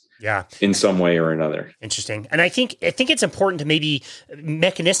mechanisms. Yeah. In some way or another. Interesting. And I think it's important to maybe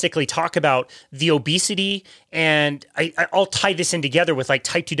mechanistically talk about the obesity, and I'll tie this in together with like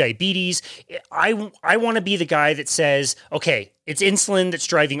type 2 diabetes. I want to be the guy that says, okay, it's insulin that's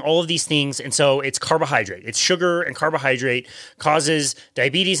driving all of these things. And so it's carbohydrate. It's sugar and carbohydrate causes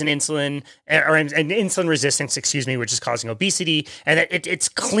diabetes and insulin, and insulin resistance, which is causing obesity. And it's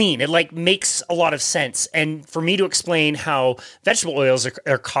clean. It like makes a lot of sense. And for me to explain how vegetable oils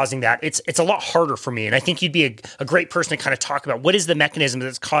are causing that, it's a lot harder for me. And I think you'd be a great person to kind of talk about what is the mechanism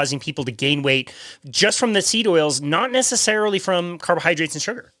that's causing people to gain weight just from the seed oils, not necessarily from carbohydrates and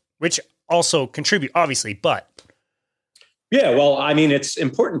sugar, which also contribute, obviously, but... Yeah, well, I mean, it's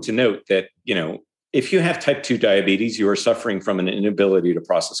important to note that, if you have type 2 diabetes, you are suffering from an inability to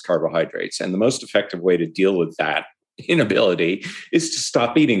process carbohydrates. And the most effective way to deal with that inability is to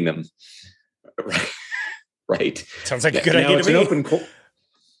stop eating them. Right. Sounds like a good idea to me.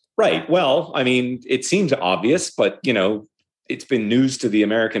 Right. Well, I mean, it seems obvious, but, it's been news to the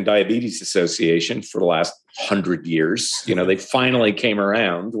American Diabetes Association for the last 100 years. They finally came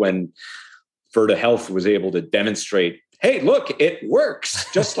around when Virta Health was able to demonstrate, hey, look, it works,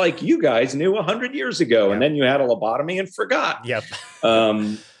 just like you guys knew 100 years ago. Yep. And then you had a lobotomy and forgot. Yep.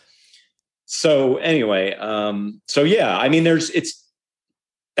 So anyway, yeah, I mean,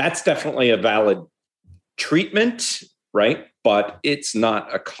 that's definitely a valid treatment, right? But it's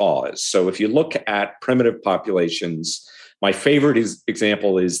not a cause. So if you look at primitive populations, my favorite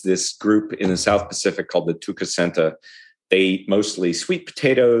example is this group in the South Pacific called the Tucacenta. They eat mostly sweet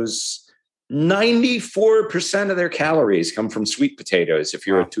potatoes. 94% of their calories come from sweet potatoes if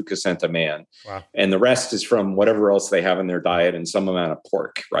you're a Tucacenta man. Wow. And the rest is from whatever else they have in their diet and some amount of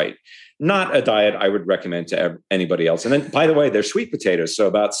pork, right? Not a diet I would recommend to anybody else. And then, by the way, they're sweet potatoes. So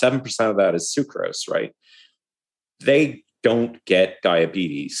about 7% of that is sucrose, right? They don't get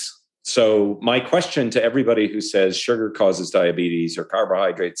diabetes. So my question to everybody who says sugar causes diabetes or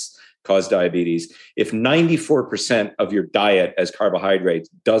carbohydrates cause diabetes, if 94% of your diet as carbohydrates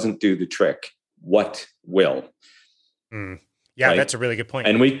doesn't do the trick, what will? Yeah, right? That's a really good point.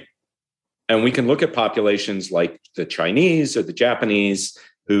 And we can look at populations like the Chinese or the Japanese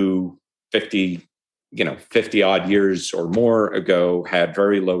who 50 odd years or more ago had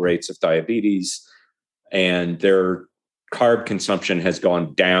very low rates of diabetes, and their carb consumption has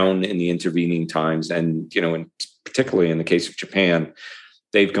gone down in the intervening times. And, particularly in the case of Japan,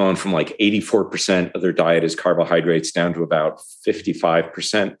 they've gone from like 84% of their diet is carbohydrates down to about 55 to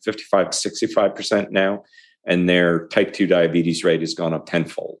 65% now. And their type 2 diabetes rate has gone up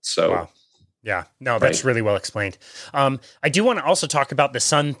tenfold. So, wow. Yeah, no, that's really well explained. I do want to also talk about the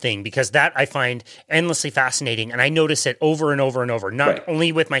sun thing, because that I find endlessly fascinating. And I notice it over and over and over, not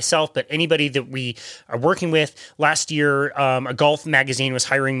only with myself, but anybody that we are working with. Last year, a golf magazine was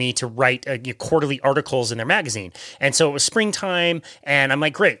hiring me to write quarterly articles in their magazine. And so it was springtime, and I'm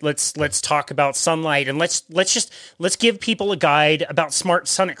like, great, let's talk about sunlight, and let's give people a guide about smart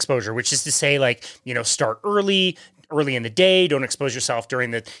sun exposure, which is to say, like, start early, early in the day. Don't expose yourself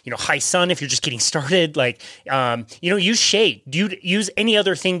during the, high sun if you're just getting started. Like, use shade. Do you use any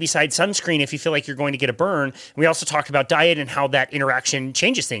other thing besides sunscreen if you feel like you're going to get a burn? We also talked about diet and how that interaction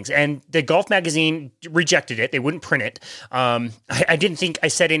changes things. And the Golf magazine rejected it. They wouldn't print it. I didn't think I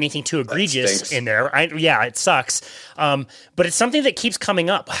said anything too egregious in there. It sucks. But it's something that keeps coming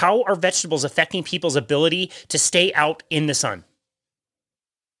up. How are vegetables affecting people's ability to stay out in the sun?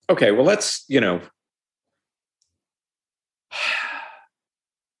 Okay, well,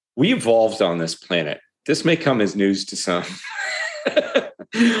 we evolved on this planet. This may come as news to some,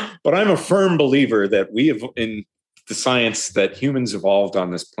 but I'm a firm believer that we have in the science that humans evolved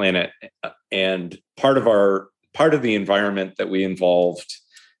on this planet, and part of the environment that we evolved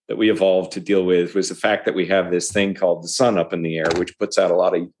to deal with was the fact that we have this thing called the sun up in the air, which puts out a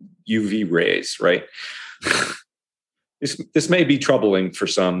lot of UV rays, right? This may be troubling for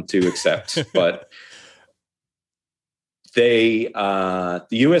some to accept, but the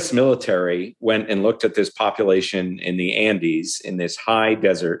U.S. military went and looked at this population in the Andes in this high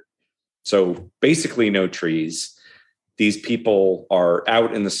desert. So basically no trees. These people are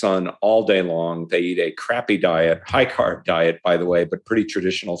out in the sun all day long. They eat a crappy diet, high carb diet, by the way, but pretty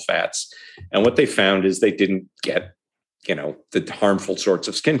traditional fats. And what they found is they didn't get, the harmful sorts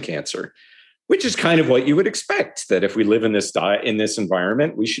of skin cancer, which is kind of what you would expect, that if we live in this diet, in this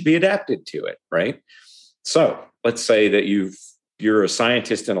environment, we should be adapted to it, right? So let's say that you're a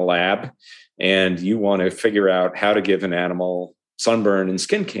scientist in a lab and you want to figure out how to give an animal sunburn and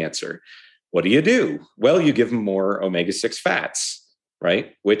skin cancer. What do? Well, you give them more omega-6 fats,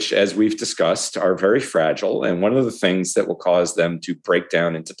 right? Which, as we've discussed, are very fragile. And one of the things that will cause them to break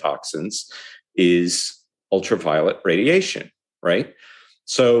down into toxins is ultraviolet radiation, right?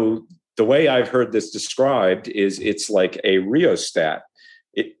 So the way I've heard this described is it's like a rheostat.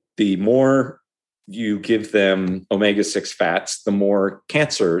 The more you give them omega-6 fats, the more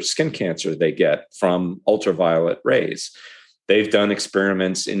skin cancer they get from ultraviolet rays. They've done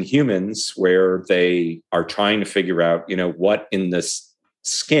experiments in humans where they are trying to figure out, what in the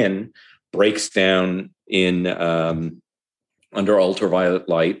skin breaks down in under ultraviolet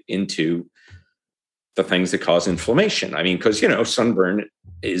light into the things that cause inflammation. I mean, because, sunburn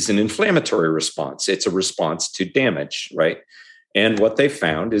is an inflammatory response. It's a response to damage, right? And what they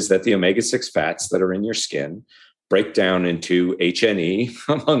found is that the omega-6 fats that are in your skin break down into HNE,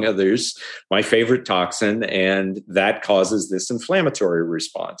 among others, my favorite toxin, and that causes this inflammatory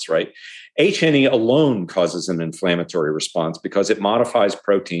response, right? HNE alone causes an inflammatory response because it modifies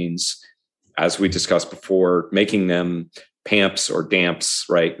proteins, as we discussed before, making them PAMPs or DAMPs,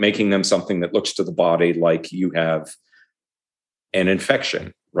 right? Making them something that looks to the body like you have an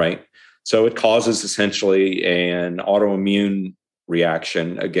infection, right? So it causes essentially an autoimmune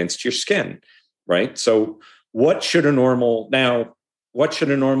reaction against your skin, right? So what should a normal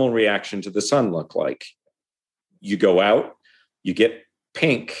reaction to the sun look like? You go out, you get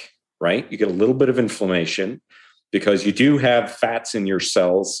pink, right? You get a little bit of inflammation because you do have fats in your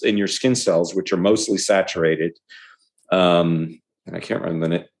cells, in your skin cells, which are mostly saturated. And I can't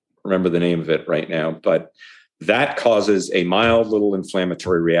remember the name of it right now, but that causes a mild little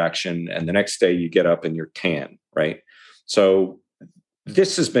inflammatory reaction. And the next day you get up and you're tan, right? So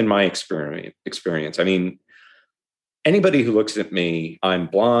this has been my experience. I mean, anybody who looks at me, I'm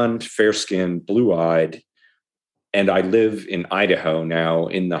blonde, fair-skinned, blue-eyed, and I live in Idaho now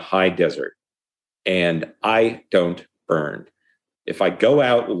in the high desert, and I don't burn. If I go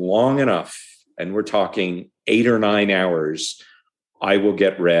out long enough, and we're talking 8 or 9 hours, I will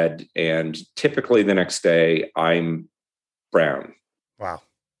get red, and typically the next day I'm brown. Wow.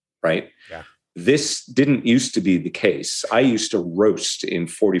 Right? Yeah. This didn't used to be the case. I used to roast in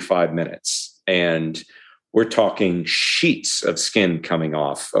 45 minutes, and we're talking sheets of skin coming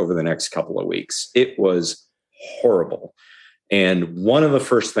off over the next couple of weeks. It was horrible. And one of the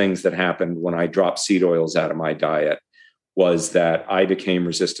first things that happened when I dropped seed oils out of my diet was that I became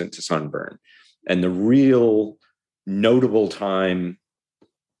resistant to sunburn. And the real notable,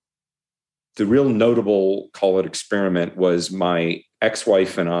 call it experiment, was my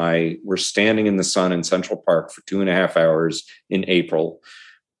ex-wife and I were standing in the sun in Central Park for 2.5 hours in April.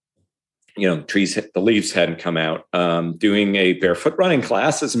 The leaves hadn't come out, doing a barefoot running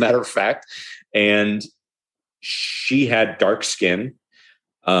class, as a matter of fact. And she had dark skin.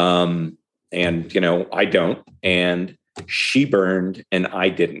 And, I don't. And she burned and I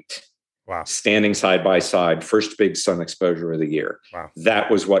didn't. Wow. Standing side by side, first big sun exposure of the year. Wow.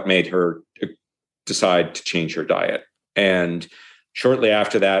 That was what made her decide to change her diet. And shortly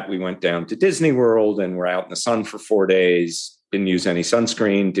after that, we went down to Disney World and we're out in the sun for 4 days, didn't use any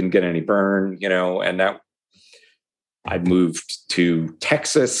sunscreen, didn't get any burn, and I moved to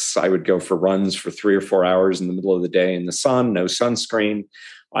Texas. I would go for runs for 3 or 4 hours in the middle of the day in the sun, no sunscreen.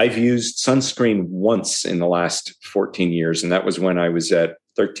 I've used sunscreen once in the last 14 years, and that was when I was at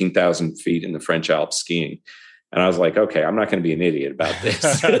 13,000 feet in the French Alps skiing. And I was like, okay, I'm not going to be an idiot about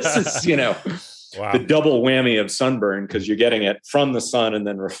this. This is, Wow. the double whammy of sunburn, because you're getting it from the sun and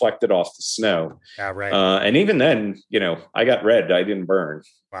then reflected off the snow. Yeah, right. And even then, I got red. I didn't burn.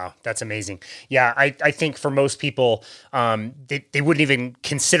 Wow, that's amazing. Yeah, I think for most people, they wouldn't even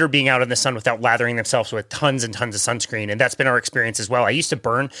consider being out in the sun without lathering themselves with tons and tons of sunscreen. And that's been our experience as well. I used to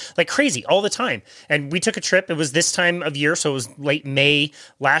burn like crazy all the time. And we took a trip. It was this time of year. So it was late May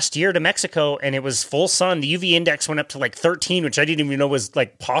last year to Mexico, and it was full sun. The UV index went up to like 13, which I didn't even know was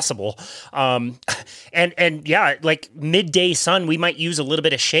like possible. And yeah, like midday sun, we might use a little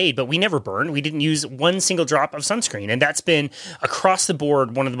bit of shade, but we never burn. We didn't use one single drop of sunscreen. And that's been across the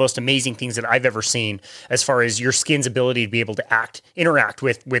board one of the most amazing things that I've ever seen as far as your skin's ability to be able to interact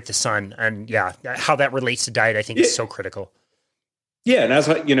with the sun. And yeah, how that relates to diet, I think is so critical. Yeah. And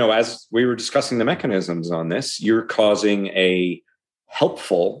as we were discussing the mechanisms on this, you're causing a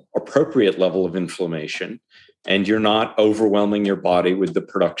helpful, appropriate level of inflammation, and you're not overwhelming your body with the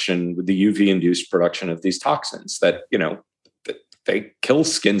UV induced production of these toxins that, they kill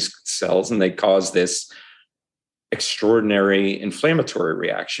skin cells and they cause this extraordinary inflammatory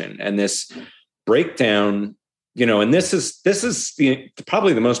reaction and this breakdown, and this is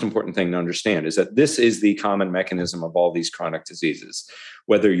probably the most important thing to understand, is that this is the common mechanism of all these chronic diseases,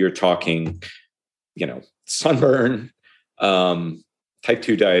 whether you're talking, sunburn, type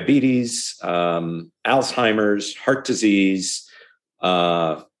 2 diabetes, Alzheimer's, heart disease,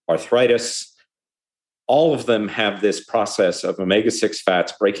 arthritis. All of them have this process of omega-6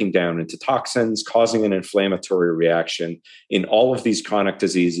 fats breaking down into toxins, causing an inflammatory reaction. In all of these chronic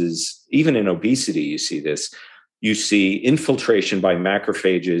diseases, even in obesity, you see this. You see infiltration by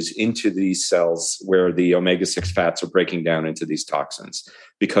macrophages into these cells where the omega-6 fats are breaking down into these toxins,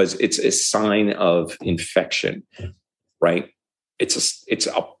 because it's a sign of infection, right?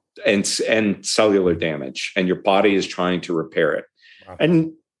 And cellular damage, and your body is trying to repair it. Wow.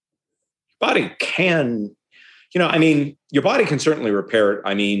 And body can, your body can certainly repair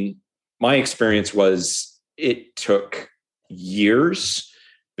it. My experience was it took years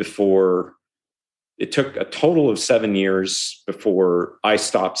before, it took a total of 7 years before I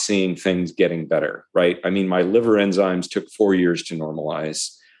stopped seeing things getting better, right? My liver enzymes took 4 years to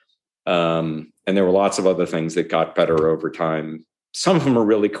normalize. And there were lots of other things that got better over time. Some of them are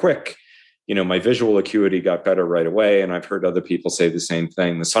really quick. My visual acuity got better right away, and I've heard other people say the same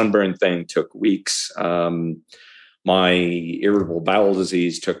thing. The sunburn thing took weeks. My irritable bowel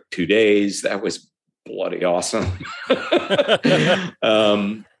disease took 2 days. That was bloody awesome.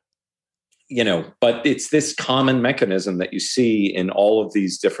 But it's this common mechanism that you see in all of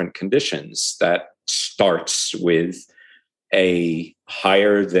these different conditions that starts with a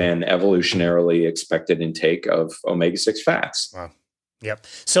higher than evolutionarily expected intake of omega-6 fats. Wow. Yep.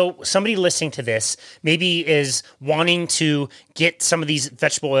 So somebody listening to this maybe is wanting to get some of these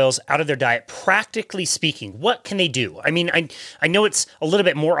vegetable oils out of their diet. Practically speaking, what can they do? I know it's a little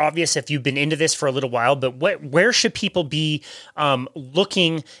bit more obvious if you've been into this for a little while, but where should people be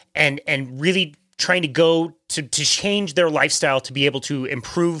looking and really trying to go to change their lifestyle to be able to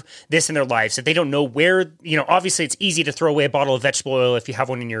improve this in their lives? If they don't know where, obviously it's easy to throw away a bottle of vegetable oil if you have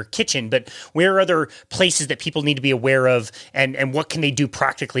one in your kitchen, but where are other places that people need to be aware of, and what can they do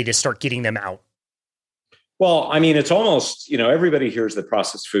practically to start getting them out? Well, it's almost, everybody hears that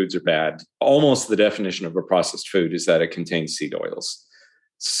processed foods are bad. Almost the definition of a processed food is that it contains seed oils.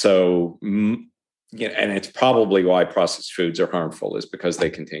 So, and it's probably why processed foods are harmful, is because they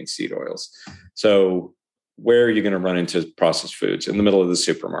contain seed oils. So where are you going to run into processed foods? In the middle of the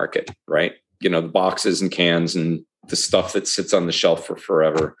supermarket, right? The boxes and cans and the stuff that sits on the shelf for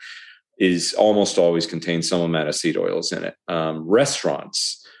forever is almost always contains some amount of seed oils in it.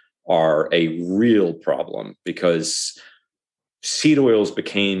 Restaurants are a real problem because seed oils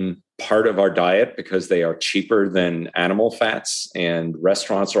became part of our diet because they are cheaper than animal fats, and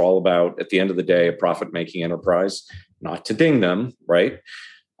restaurants are all about, at the end of the day, a profit-making enterprise. Not to ding them, right?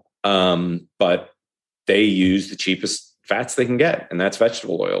 But they use the cheapest fats they can get, and that's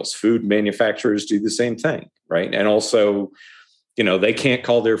vegetable oils. Food manufacturers do the same thing, right? And also, they can't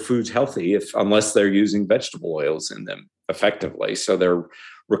call their foods healthy unless they're using vegetable oils in them effectively. So they're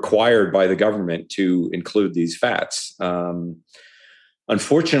required by the government to include these fats.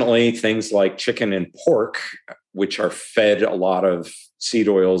 Unfortunately, things like chicken and pork, which are fed a lot of seed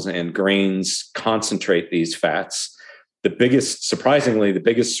oils and grains, concentrate these fats. Surprisingly, the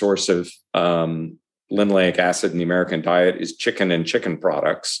biggest source of linoleic acid in the American diet is chicken and chicken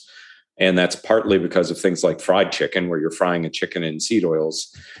products. And that's partly because of things like fried chicken, where you're frying a chicken in seed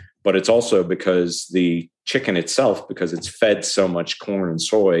oils. But it's also because the chicken itself, because it's fed so much corn and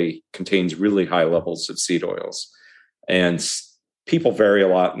soy, contains really high levels of seed oils. And people vary a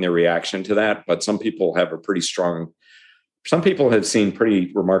lot in their reaction to that. But some people have seen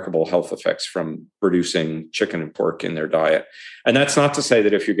pretty remarkable health effects from reducing chicken and pork in their diet. And that's not to say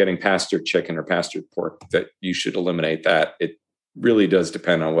that if you're getting pastured chicken or pastured pork that you should eliminate that. It really does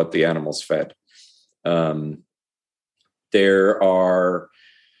depend on what the animal's fed. There are,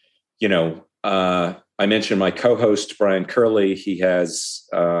 I mentioned my co-host, Brian Curley. He has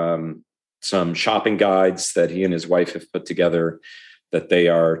some shopping guides that he and his wife have put together that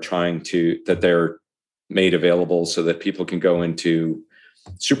they're made available so that people can go into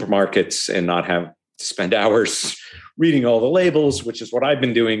supermarkets and not have to spend hours reading all the labels, which is what I've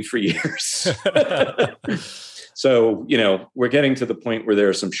been doing for years. So, we're getting to the point where there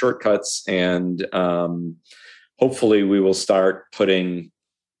are some shortcuts, and hopefully we will start putting,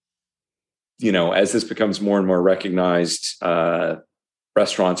 as this becomes more and more recognized,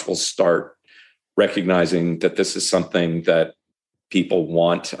 restaurants will start recognizing that this is something that people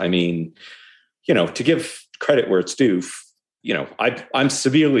want. I mean, to give credit where it's due, I'm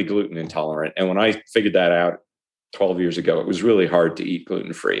severely gluten intolerant. And when I figured that out 12 years ago, it was really hard to eat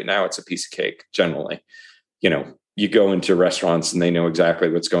gluten-free. Now it's a piece of cake, generally. You go into restaurants and they know exactly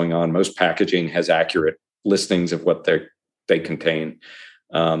what's going on. Most packaging has accurate listings of what they contain.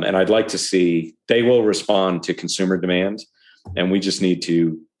 And I'd like to see, they will respond to consumer demand, and we just need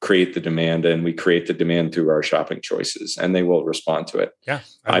to create the demand, and we create the demand through our shopping choices, and they will respond to it. Yeah.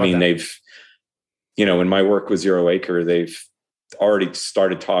 They've, in my work with Zero Acre, they've already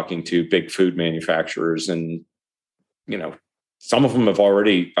started talking to big food manufacturers, and, some of them have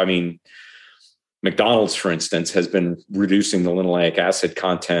already, McDonald's, for instance, has been reducing the linoleic acid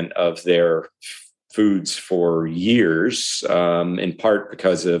content of their foods for years, in part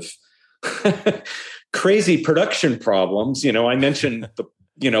because of crazy production problems. I mentioned the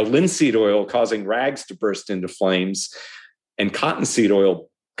linseed oil causing rags to burst into flames, and cottonseed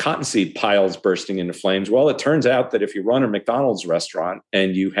piles bursting into flames. Well, it turns out that if you run a McDonald's restaurant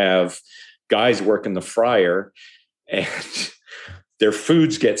and you have guys working the fryer and their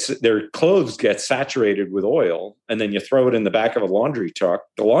clothes get saturated with oil, and then you throw it in the back of a laundry truck,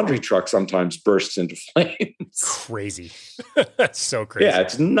 the laundry truck sometimes bursts into flames. Crazy. That's so crazy. Yeah,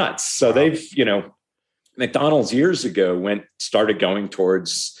 it's nuts. So wow. They've, McDonald's years ago started going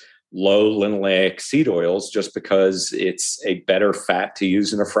towards low linoleic seed oils just because it's a better fat to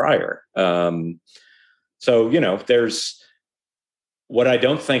use in a fryer. There's what I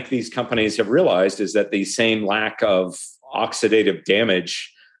don't think these companies have realized is that the same lack of oxidative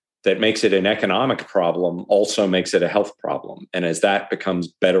damage that makes it an economic problem also makes it a health problem. And as that becomes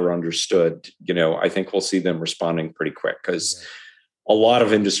better understood, I think we'll see them responding pretty quick, because a lot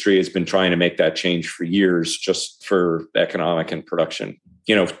of industry has been trying to make that change for years, just for economic and production.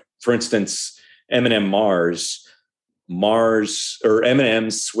 For instance, M&M Mars or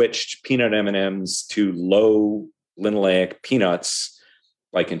M&M's switched peanut M&Ms to low linoleic peanuts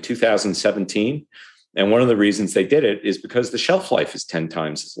like in 2017. And one of the reasons they did it is because the shelf life is 10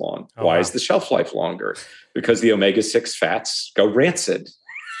 times as long. Oh, Why is the shelf life longer? Because the omega-6 fats go rancid.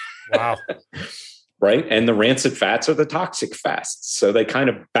 Wow. Right? And the rancid fats are the toxic fats. So they kind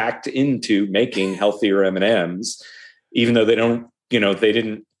of backed into making healthier M&Ms, even though they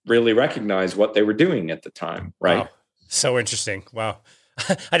didn't really recognize what they were doing at the time. Right? Wow. So interesting. Wow.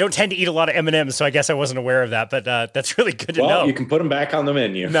 I don't tend to eat a lot of M&Ms, so I guess I wasn't aware of that, but that's really good to know. Well, you can put them back on the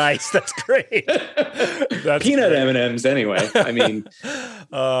menu. Nice. That's great. That's peanut great. M&Ms anyway.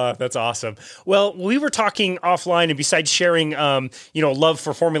 That's awesome. Well, we were talking offline, and besides sharing, love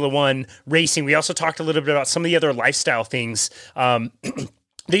for Formula One racing, we also talked a little bit about some of the other lifestyle things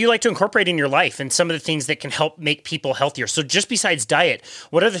that you like to incorporate in your life, and some of the things that can help make people healthier. So just besides diet,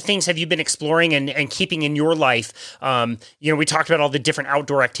 what other things have you been exploring and keeping in your life? We talked about all the different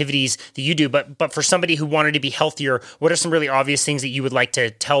outdoor activities that you do, but for somebody who wanted to be healthier, what are some really obvious things that you would like to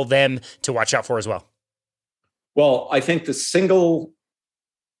tell them to watch out for as well? Well, I think so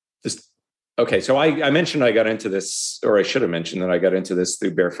I mentioned I got into this, or I should have mentioned that I got into this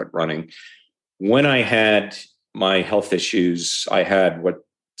through barefoot running. When I had my health issues, I had what's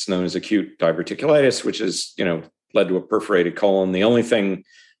known as acute diverticulitis, which is, led to a perforated colon. The only thing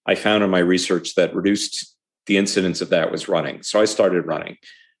I found in my research that reduced the incidence of that was running. So I started running,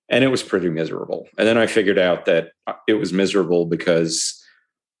 and it was pretty miserable. And then I figured out that it was miserable because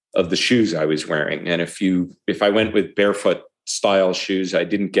of the shoes I was wearing. And if I went with barefoot style shoes, I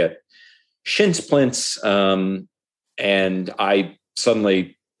didn't get shin splints, and I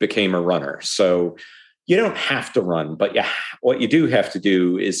suddenly became a runner. So you don't have to run, but what you do have to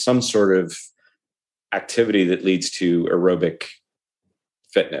do is some sort of activity that leads to aerobic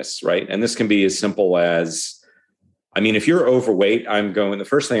fitness, right? And this can be as simple as, I mean, if you're overweight, the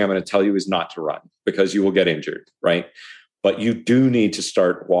first thing I'm going to tell you is not to run because you will get injured, right? But you do need to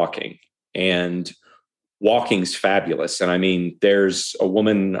start walking, and walking's fabulous. And I mean, there's a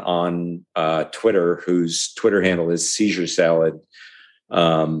woman on Twitter whose Twitter handle is Seizure Salad.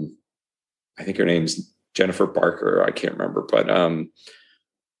 I think her name's Jennifer Barker. I can't remember, but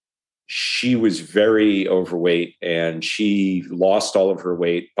she was very overweight, and she lost all of her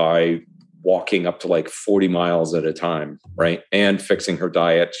weight by walking up to like 40 miles at a time, right? And fixing her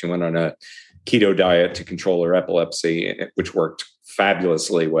diet. She went on a keto diet to control her epilepsy, which worked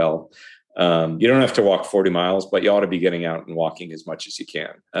fabulously well. You don't have to walk 40 miles, but you ought to be getting out and walking as much as you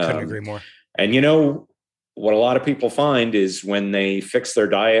can. Couldn't agree more. And you know, what a lot of people find is when they fix their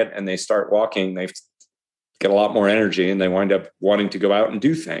diet and they start walking, they get a lot more energy and they wind up wanting to go out and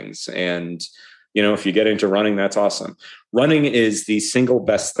do things. And, you know, if you get into running, that's awesome. Running is the single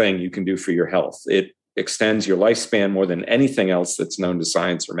best thing you can do for your health. It extends your lifespan more than anything else that's known to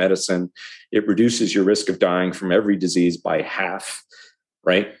science or medicine. It reduces your risk of dying from every disease by half,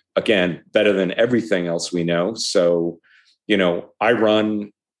 right? Again, better than everything else we know. So, you know, I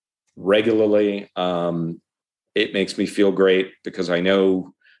run regularly. It makes me feel great because I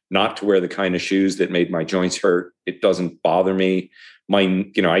know not to wear the kind of shoes that made my joints hurt. It doesn't bother me.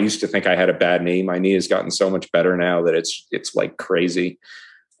 I used to think I had a bad knee. My knee has gotten so much better now that it's like crazy.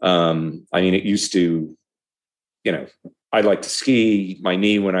 I mean, it used to, you know, I'd like to ski. My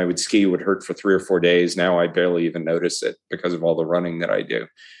knee, when I would ski, would hurt for 3 or 4 days. Now I barely even notice it because of all the running that I do.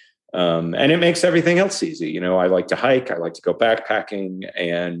 And it makes everything else easy. You know, I like to hike. I like to go backpacking,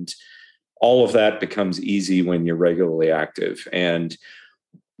 and all of that becomes easy when you're regularly active. And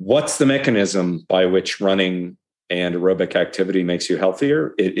what's the mechanism by which running and aerobic activity makes you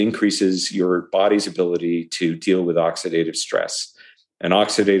healthier? It increases your body's ability to deal with oxidative stress. And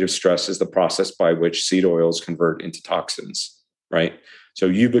oxidative stress is the process by which seed oils convert into toxins, right? So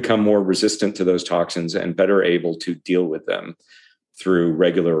you become more resistant to those toxins and better able to deal with them through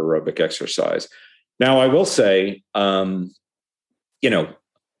regular aerobic exercise. Now, I will say,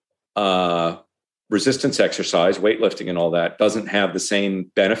 resistance exercise, weightlifting and all that doesn't have the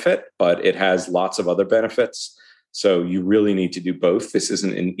same benefit, but it has lots of other benefits. So you really need to do both. This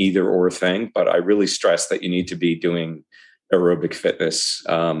isn't an either or thing, but I really stress that you need to be doing aerobic fitness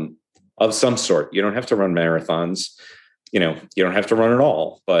of some sort. You don't have to run marathons. You know, you don't have to run at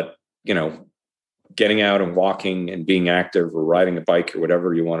all, but, you know, getting out and walking and being active or riding a bike or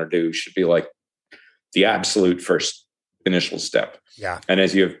whatever you want to do should be like the absolute first initial step. Yeah. And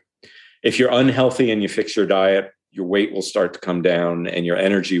if you're unhealthy and you fix your diet, your weight will start to come down and your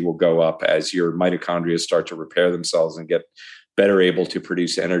energy will go up as your mitochondria start to repair themselves and get better able to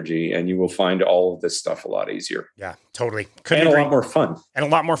produce energy. And you will find all of this stuff a lot easier. Yeah, totally. And a lot more fun. And a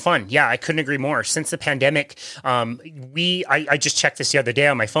lot more fun. Yeah, I couldn't agree more. Since the pandemic, I just checked this the other day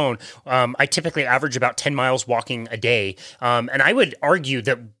on my phone. I typically average about 10 miles walking a day. And I would argue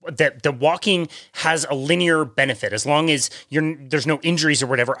that the walking has a linear benefit as long as there's no injuries or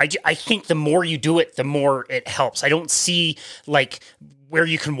whatever. I think the more you do it, the more it helps. I don't see like where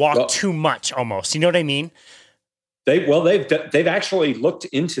you can walk too much almost. You know what I mean? They've actually looked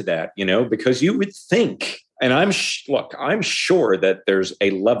into that, you know, because you would think, and I'm sure that there's a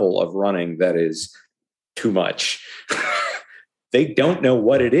level of running that is too much. They don't know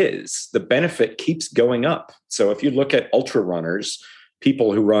what it is. The benefit keeps going up. So if you look at ultra runners,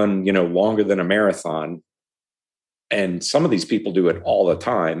 people who run, you know, longer than a marathon, and some of these people do it all the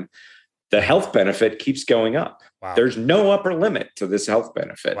time, the health benefit keeps going up. Wow. There's no upper limit to this health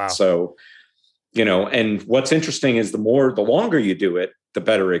benefit. Wow. So, you know, and what's interesting is the longer you do it, the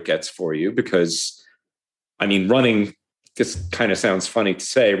better it gets for you. Because, I mean, running, this kind of sounds funny to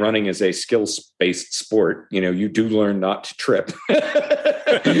say, running is a skills-based sport. You know, you do learn not to trip,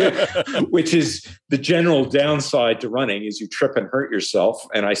 which is the general downside to running, is you trip and hurt yourself.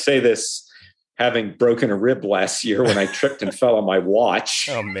 And I say this having broken a rib last year when I tripped and fell on my watch.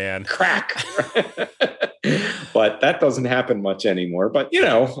 Oh, man. Crack. But that doesn't happen much anymore. But, you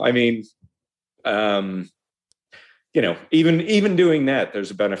know, I mean, you know, even doing that,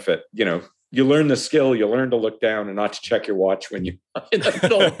 there's a benefit. You know, you learn the skill, you learn to look down and not to check your watch when you're in the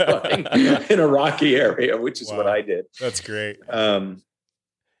middle of running in a rocky area, which is what I did. That's great.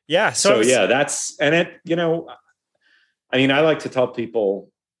 Yeah. So that's, and it, you know, I mean, I like to tell people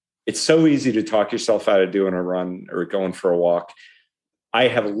it's so easy to talk yourself out of doing a run or going for a walk. I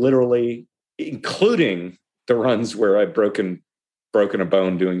have literally including the runs where I've broken a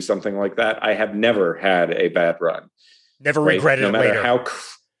bone doing something like that, I have never had a bad run. Never regretted it later. No matter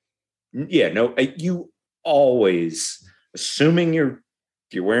how, you always, assuming you're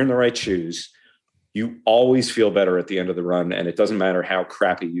wearing the right shoes, you always feel better at the end of the run. And it doesn't matter how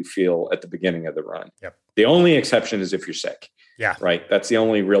crappy you feel at the beginning of the run. Yep. The only exception is if you're sick. Yeah. Right. That's the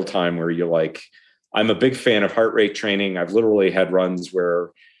only real time where you're like, I'm a big fan of heart rate training. I've literally had runs where,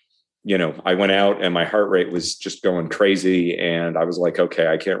 I went out and my heart rate was just going crazy. And I was like, okay,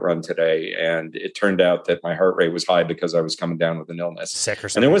 I can't run today. And it turned out that my heart rate was high because I was coming down with an illness. Sick or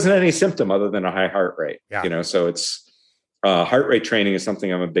something. And there wasn't any symptom other than a high heart rate. Yeah. So it's heart rate training is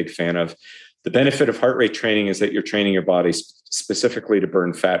something I'm a big fan of. The benefit of heart rate training is that you're training your body specifically to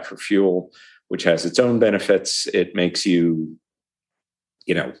burn fat for fuel, which has its own benefits. It makes you,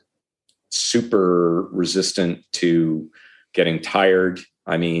 super resistant to getting tired.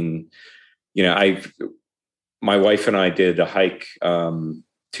 I mean, my wife and I did a hike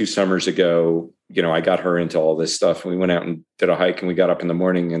 2 summers ago. I got her into all this stuff, and we went out and did a hike, and we got up in the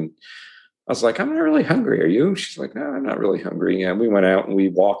morning, and I was like, I'm not really hungry. Are you? She's like, no, I'm not really hungry. And we went out and we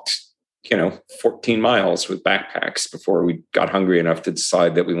walked 14 miles with backpacks before we got hungry enough to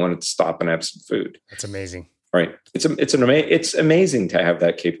decide that we wanted to stop and have some food. That's amazing. Right. It's amazing to have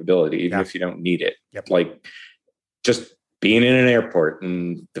that capability, even if you don't need it. Yep. Like just being in an airport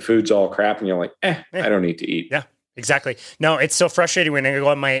and the food's all crap and you're like, I don't need to eat. Yeah. Exactly. No, it's so frustrating when I go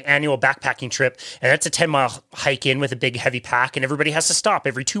on my annual backpacking trip, and that's a 10-mile hike in with a big heavy pack, and everybody has to stop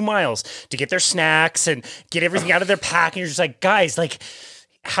every 2 miles to get their snacks and get everything out of their pack. And you're just like, guys,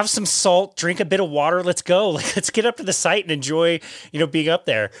 have some salt, drink a bit of water. Let's go. Let's get up to the site and enjoy, being up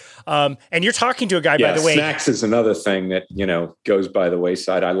there. And you're talking to a guy, by the way. Snacks is another thing that, goes by the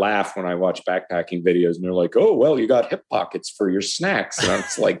wayside. I laugh when I watch backpacking videos and they're like, oh, well, you got hip pockets for your snacks. And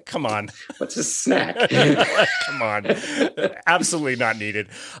it's like, come on, what's a snack? Come on. Absolutely not needed.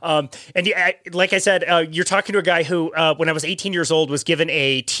 Like I said, you're talking to a guy who, when I was 18 years old, was given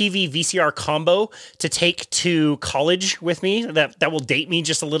a TV VCR combo to take to college with me. That will date me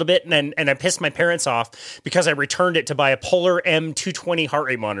just a little bit, and I pissed my parents off because I returned it to buy a Polar M220 heart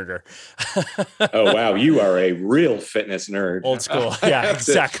rate monitor. Oh wow, you are a real fitness nerd. Old school. Yeah,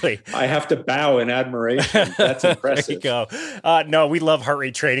 exactly. I have to bow in admiration. That's impressive. There you go. No, we love heart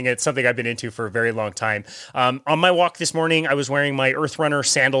rate training. It's something I've been into for a very long time. On my walk this morning, I was wearing my Earth Runner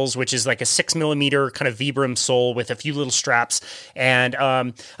sandals, which is like a 6mm kind of Vibram sole with a few little straps. And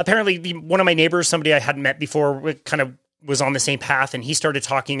apparently one of my neighbors, somebody I hadn't met before, kind of was on the same path, and he started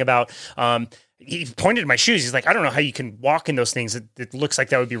talking about he pointed to my shoes. He's like, I don't know how you can walk in those things. It looks like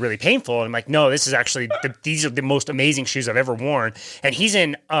that would be really painful. And I'm like, no, this is actually, these are the most amazing shoes I've ever worn. And he's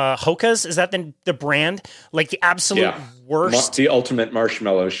in Hoka's. Is that the brand? Like the absolute worst. The ultimate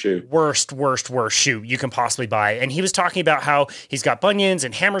marshmallow shoe. Worst shoe you can possibly buy. And he was talking about how he's got bunions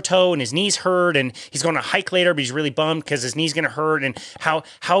and hammer toe and his knees hurt and he's going to hike later, but he's really bummed because his knee's going to hurt. And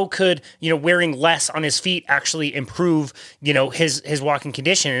how could, wearing less on his feet actually improve, his walking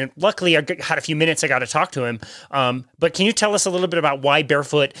condition. And luckily I had a few minutes I got to talk to him. But can you tell us a little bit about why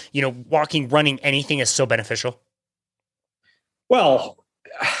barefoot, walking, running, anything is so beneficial? Well,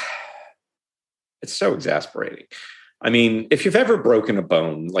 it's so exasperating. I mean, if you've ever broken a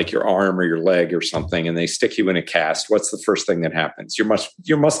bone, like your arm or your leg or something, and they stick you in a cast, what's the first thing that happens? Your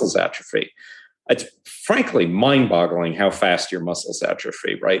muscles atrophy. It's frankly mind-boggling how fast your muscles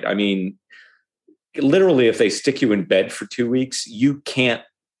atrophy, right? I mean, literally, if they stick you in bed for 2 weeks, you can't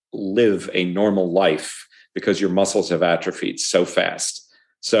live a normal life because your muscles have atrophied so fast.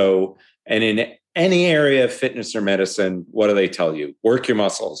 So, and in any area of fitness or medicine, what do they tell you? Work your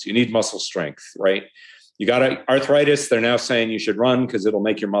muscles. You need muscle strength, right? You got arthritis. They're now saying you should run because it'll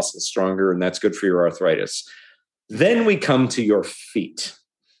make your muscles stronger and that's good for your arthritis. Then we come to your feet,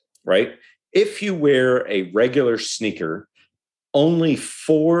 right? If you wear a regular sneaker, only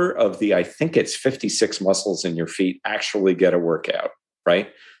 4 of the, I think it's 56 muscles in your feet actually get a workout, right?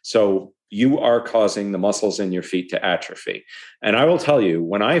 So you are causing the muscles in your feet to atrophy. And I will tell you,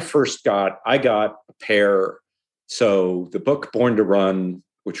 when I got a pair. So the book Born to Run,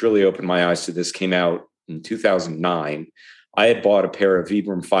 which really opened my eyes to this, came out in 2009. I had bought a pair of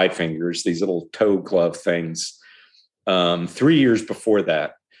Vibram 5 Fingers, these little toe glove things, 3 years before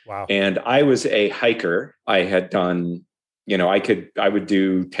that. Wow. And I was a hiker. I had done, I would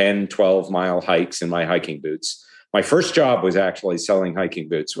do 10, 12 mile hikes in my hiking boots. My first job was actually selling hiking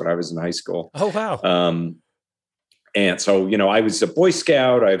boots when I was in high school. Oh, wow. And so, I was a Boy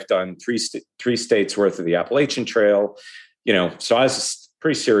Scout. I've done three states worth of the Appalachian Trail, so I was a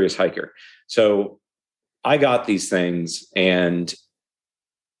pretty serious hiker. So I got these things and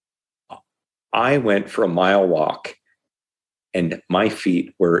I went for a mile walk and my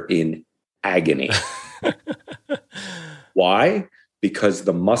feet were in agony. Why? Because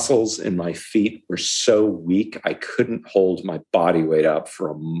the muscles in my feet were so weak, I couldn't hold my body weight up for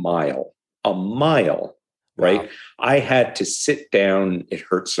a mile, right? Wow. I had to sit down. It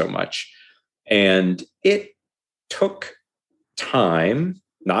hurt so much. And it took time,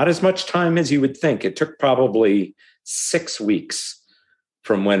 not as much time as you would think. It took probably 6 weeks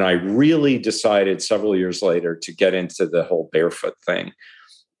from when I really decided several years later to get into the whole barefoot thing.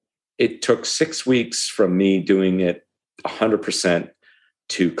 It took 6 weeks from me doing it 100%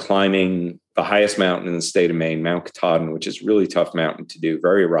 to climbing the highest mountain in the state of Maine, Mount Katahdin, which is a really tough mountain to do,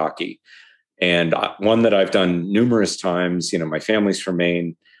 very rocky. And one that I've done numerous times. My family's from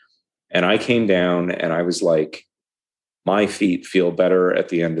Maine. And I came down and I was like, my feet feel better at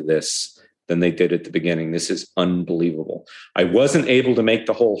the end of this than they did at the beginning. This is unbelievable. I wasn't able to make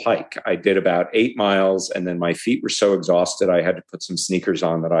the whole hike. I did about 8 miles, and then my feet were so exhausted, I had to put some sneakers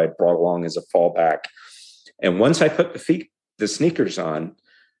on that I had brought along as a fallback. And once I put the sneakers on,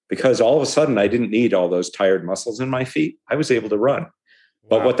 because all of a sudden I didn't need all those tired muscles in my feet, I was able to run. Wow.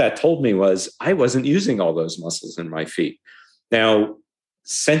 But what that told me was I wasn't using all those muscles in my feet. Now,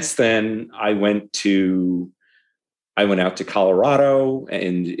 since then, I went out to Colorado,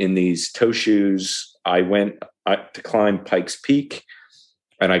 and in these toe shoes, I went to climb Pikes Peak,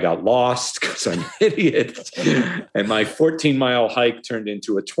 and I got lost because I'm an idiot. And my 14-mile hike turned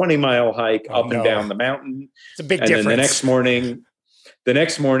into a 20-mile hike and down the mountain. It's a big difference. Then the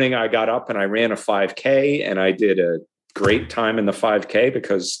next morning I got up and I ran a 5K, and I did a great time in the 5K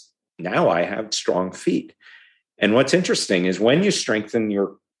because now I have strong feet. And what's interesting is when you strengthen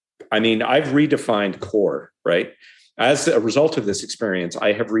I've redefined core, right? As a result of this experience,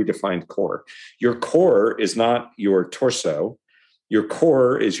 I have redefined core. Your core is not your torso. Your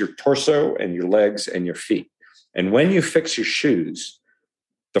core is your torso and your legs and your feet. And when you fix your shoes,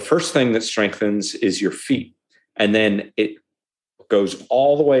 the first thing that strengthens is your feet. And then it goes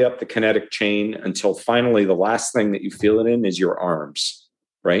all the way up the kinetic chain until finally the last thing that you feel it in is your arms,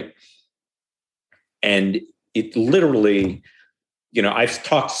 right? And it literally, I've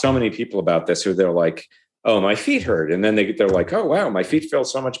talked to so many people about this who they're like, oh, my feet hurt. And then they're like, oh, wow, my feet feel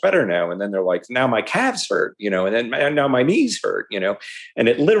so much better now. And then they're like, now my calves hurt, and then now my knees hurt, and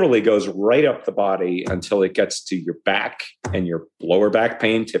it literally goes right up the body until it gets to your back, and your lower back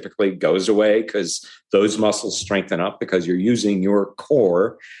pain typically goes away because those muscles strengthen up because you're using your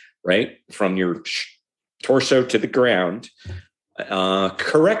core, right, from your torso to the ground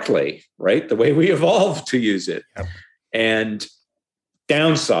correctly, right, the way we evolved to use it. Yep. And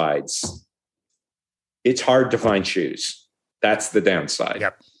downsides, it's hard to find shoes. That's the downside.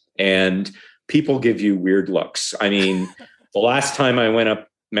 Yep. And people give you weird looks. I mean, the last time I went up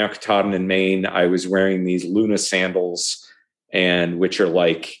Mount Katahdin in Maine, I was wearing these Luna sandals, and which are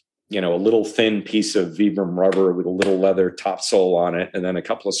like, a little thin piece of Vibram rubber with a little leather top sole on it, and then a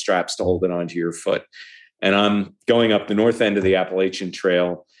couple of straps to hold it onto your foot. And I'm going up the north end of the Appalachian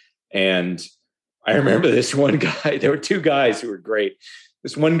Trail. And I remember this one guy, there were 2 guys who were great.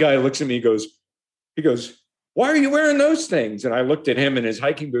 This one guy looks at me, he goes, why are you wearing those things? And I looked at him in his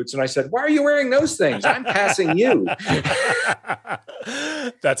hiking boots and I said, why are you wearing those things? I'm passing you.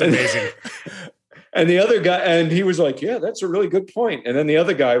 That's amazing. And the other guy, and he was like, yeah, that's a really good point. And then the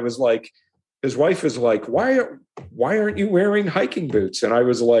other guy was like, his wife was like, why aren't you wearing hiking boots? And I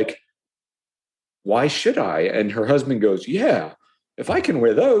was like, why should I? And her husband goes, yeah, if I can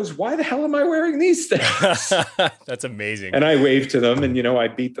wear those, why the hell am I wearing these things? That's amazing. And I waved to them, and, I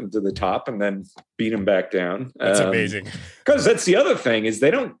beat them to the top and then beat them back down. That's amazing. Because that's the other thing is they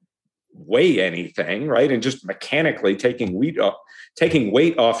don't weigh anything, right? And just mechanically taking weight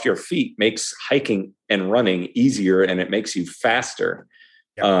off your feet makes hiking and running easier, and it makes you faster.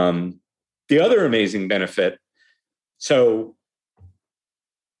 Yep. The other amazing benefit. So,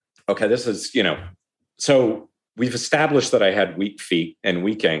 okay, this is, so we've established that I had weak feet and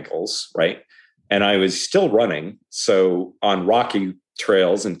weak ankles, right? And I was still running. So on rocky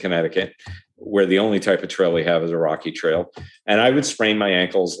trails in Connecticut, where the only type of trail we have is a rocky trail, and I would sprain my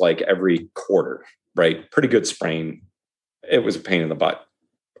ankles like every quarter, right? Pretty good sprain. It was a pain in the butt.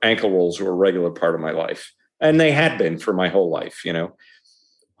 Ankle rolls were a regular part of my life, and they had been for my whole life,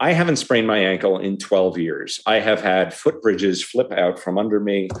 I haven't sprained my ankle in 12 years. I have had foot bridges flip out from under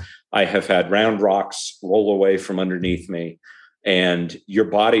me. I have had round rocks roll away from underneath me. And your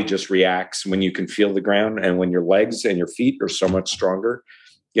body just reacts when you can feel the ground. And when your legs and your feet are so much stronger,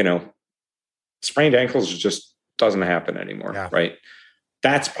 sprained ankles just doesn't happen anymore, right?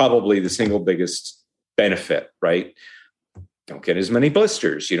 That's probably the single biggest benefit, right? don't get as many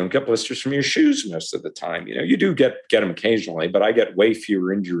blisters. You don't get blisters from your shoes most of the time. You do get them occasionally, but I get way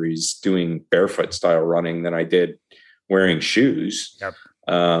fewer injuries doing barefoot style running than I did wearing shoes. Yep.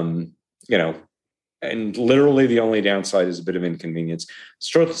 And literally the only downside is a bit of inconvenience.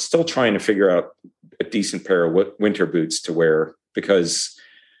 Still trying to figure out a decent pair of winter boots to wear because,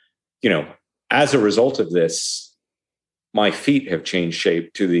 as a result of this, my feet have changed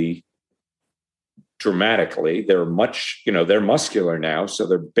shape dramatically. They're they're muscular now, so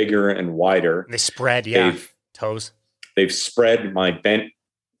they're bigger and wider. They spread, toes. They've spread. My bent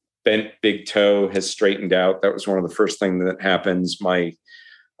big toe has straightened out. That was one of the first things that happens. My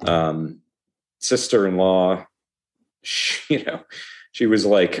sister-in-law, she was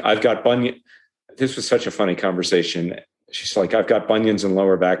like, I've got bunion. This was such a funny conversation. She's like, I've got bunions and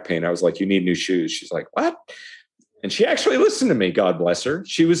lower back pain. I was like, you need new shoes. She's like, what? And she actually listened to me, God bless her.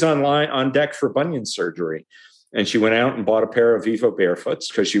 She was on deck for bunion surgery. And she went out and bought a pair of Vivo Barefoots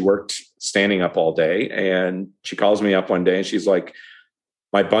because she worked standing up all day. And she calls me up one day and she's like,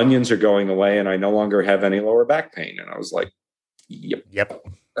 my bunions are going away and I no longer have any lower back pain. And I was like, yep.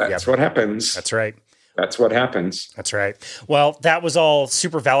 That's what happens. That's right. That's what happens. That's right. Well, that was all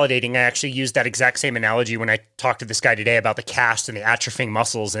super validating. I actually used that exact same analogy when I talked to this guy today about the cast and the atrophying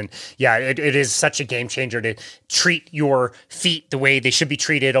muscles. And yeah, it is such a game changer to treat your feet the way they should be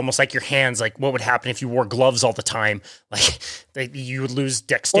treated, almost like your hands. Like what would happen if you wore gloves all the time? Like you would lose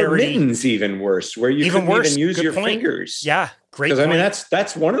dexterity. Or mittens, even worse, where you couldn't even use your fingers. Yeah, great. Because I mean,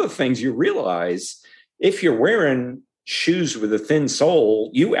 that's one of the things you realize if you're wearing shoes with a thin sole,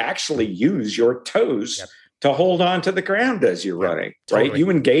 you actually use your toes to hold on to the ground as you're running, right? Totally.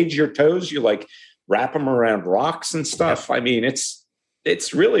 You engage your toes, you like wrap them around rocks and stuff. I mean, it's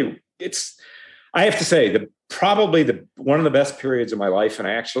I have to say probably one of the best periods of my life. And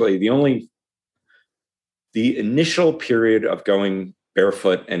the initial period of going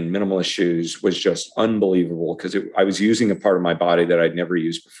barefoot and minimalist shoes was just unbelievable because I was using a part of my body that I'd never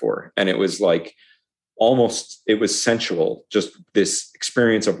used before. And it was like, it was sensual, just this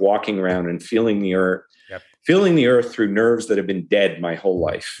experience of walking around and feeling the earth through nerves that have been dead my whole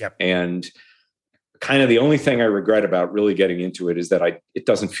life. And kind of the only thing I regret about really getting into it is that it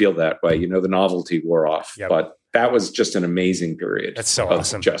doesn't feel that way. The novelty wore off, but that was just an amazing period. That's so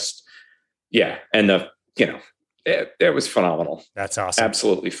awesome. And it was phenomenal. That's awesome.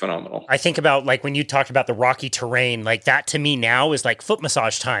 Absolutely phenomenal. I think about like when you talked about the rocky terrain, like that to me now is like foot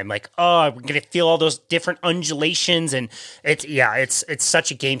massage time. Like, oh, we're going to feel all those different undulations. And it's such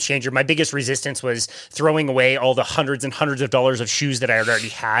a game changer. My biggest resistance was throwing away all the hundreds and hundreds of dollars of shoes that I had already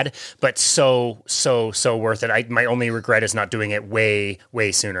had, but so worth it. My only regret is not doing it way,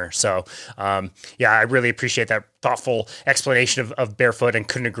 way sooner. So, I really appreciate that thoughtful explanation of barefoot and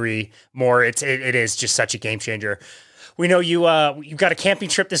couldn't agree more. It is just such a game changer. We know you've got a camping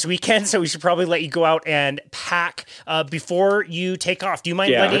trip this weekend, so we should probably let you go out and pack before you take off. Do you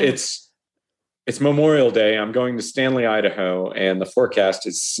mind letting? It's Memorial Day. I'm going to Stanley, Idaho, and the forecast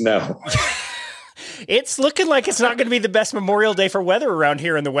is snow. It's looking like it's not going to be the best Memorial Day for weather around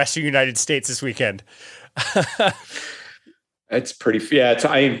here in the Western United States this weekend. It's pretty. Yeah,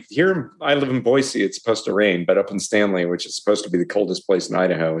 I live in Boise. It's supposed to rain, but up in Stanley, which is supposed to be the coldest place in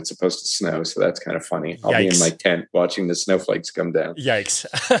Idaho, it's supposed to snow. So that's kind of funny. I'll be in my tent watching the snowflakes come down. Yikes!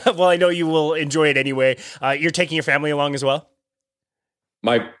 Well, I know you will enjoy it anyway. You're taking your family along as well.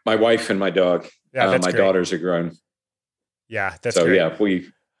 My wife and my dog. My great. daughters are grown. Yeah, that's so great. Yeah.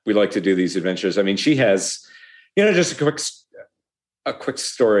 We like to do these adventures. I mean, she has, just a quick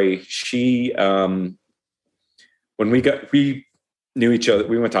story. She. When we knew each other,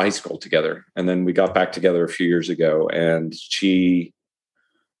 we went to high school together, and then we got back together a few years ago, and she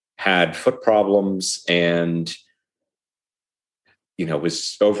had foot problems and,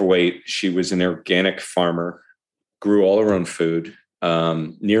 was overweight. She was an organic farmer, grew all her own food,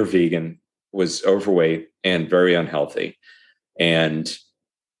 near vegan, was overweight and very unhealthy. And,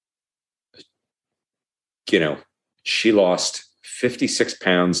 she lost 56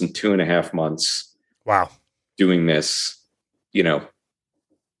 pounds in 2.5 months. Wow. Doing this,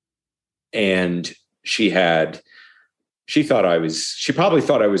 and she probably thought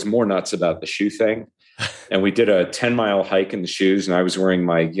I was more nuts about the shoe thing. And we did a 10-mile hike in the shoes, and I was wearing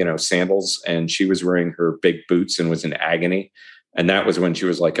my, sandals, and she was wearing her big boots and was in agony. And that was when she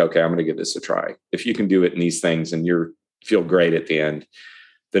was like, okay, I'm going to give this a try. If you can do it in these things and feel great at the end.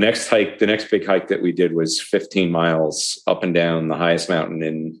 The next big hike that we did was 15 miles up and down the highest mountain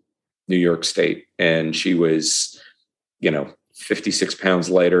in New York State. And she was, 56 pounds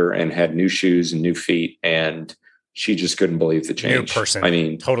lighter and had new shoes and new feet. And she just couldn't believe the change. New person. I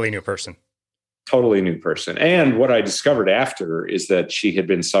mean, totally new person. totally new person. And what I discovered after is that she had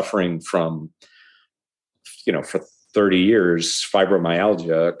been suffering from, for 30 years,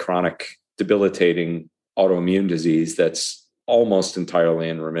 fibromyalgia, chronic debilitating autoimmune disease that's almost entirely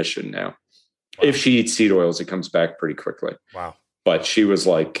in remission now. Wow. If she eats seed oils, it comes back pretty quickly. Wow. But she was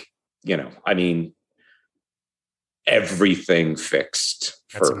like, everything fixed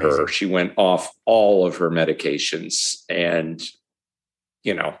for her. She went off all of her medications, and,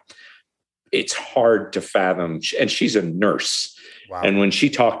 it's hard to fathom. And she's a nurse. Wow. And when she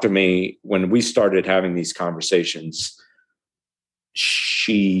talked to me, when we started having these conversations,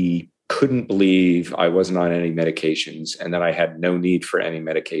 she couldn't believe I wasn't on any medications and that I had no need for any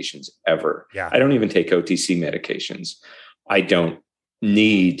medications ever. Yeah. I don't even take OTC medications. I don't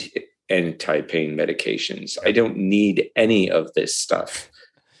need anti-pain medications. I don't need any of this stuff.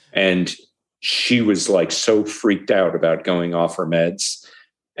 And she was like so freaked out about going off her meds.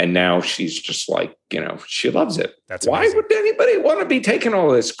 And now she's just like, she loves it. That's Why amazing. would anybody want to be taking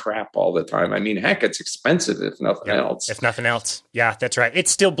all this crap all the time? I mean, heck, it's expensive if nothing else. If nothing else. Yeah, that's right. It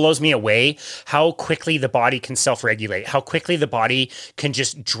still blows me away how quickly the body can self-regulate, how quickly the body can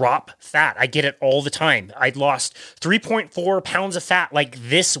just drop fat. I get it all the time. I lost 3.4 pounds of fat like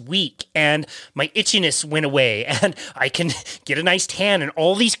this week, and my itchiness went away, and I can get a nice tan, and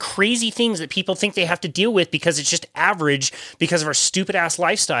all these crazy things that people think they have to deal with because it's just average because of our stupid ass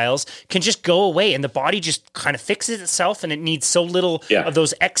lifestyles can just go away. And the body just kind of fixes itself, and it needs so little of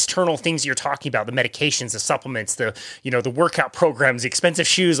those external things you're talking about, the medications, the supplements, the workout programs, the expensive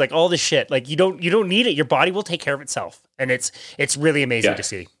shoes, like all this shit. Like you don't need it. Your body will take care of itself. And it's really amazing to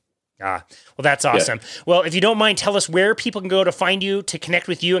see. Well, that's awesome. Yeah. Well, if you don't mind, tell us where people can go to find you, to connect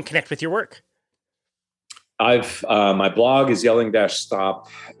with you and connect with your work. My blog is yelling-stop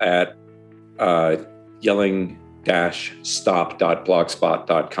at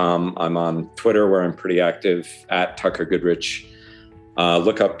yelling-stop.blogspot.com. I'm on Twitter, where I'm pretty active, at Tucker Goodrich.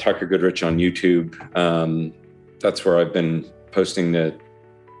 Look up Tucker Goodrich on YouTube. That's where I've been posting the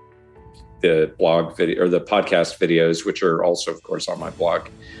blog video or the podcast videos, which are also, of course, on my blog.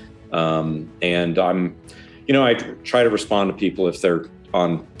 And I'm, I try to respond to people if they're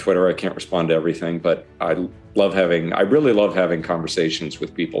on Twitter. I can't respond to everything, but I really love having conversations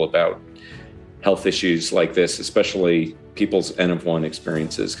with people about health issues like this, especially people's N of 1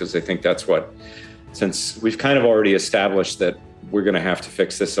 experiences, because I think that's since we've kind of already established that we're going to have to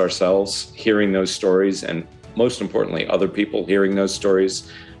fix this ourselves, hearing those stories, and most importantly, other people hearing those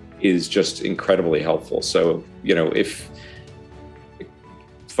stories, is just incredibly helpful. So, if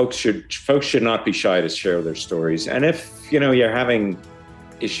folks should not be shy to share their stories. And if, you're having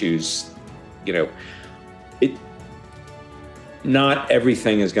issues, not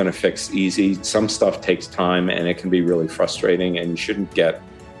everything is going to fix easy. Some stuff takes time, and it can be really frustrating, and you shouldn't get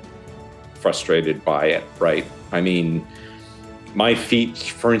frustrated by it, right? I mean, my feet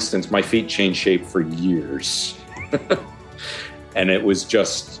changed shape for years. And it was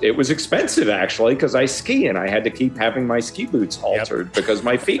expensive, actually, because I ski, and I had to keep having my ski boots altered because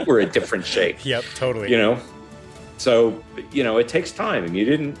my feet were a different shape. Yep, totally. So, it takes time,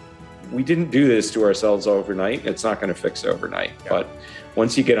 and we didn't do this to ourselves overnight. It's not going to fix overnight. Yep. But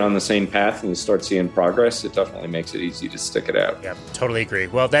once you get on the same path and you start seeing progress, it definitely makes it easy to stick it out. Yeah, totally agree.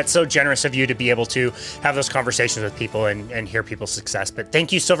 Well, that's so generous of you to be able to have those conversations with people and hear people's success. But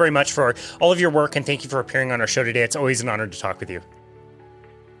thank you so very much for all of your work, and thank you for appearing on our show today. It's always an honor to talk with you.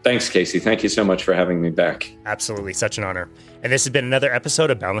 Thanks, Casey. Thank you so much for having me back. Absolutely. Such an honor. And this has been another episode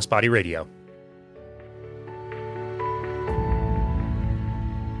of Boundless Body Radio.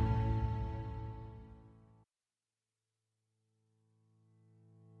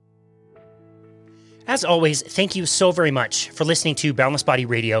 As always, thank you so very much for listening to Boundless Body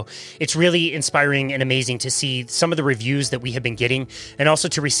Radio. It's really inspiring and amazing to see some of the reviews that we have been getting, and also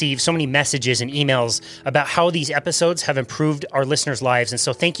to receive so many messages and emails about how these episodes have improved our listeners' lives. And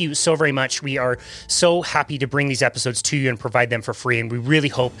so thank you so very much. We are so happy to bring these episodes to you and provide them for free, and we really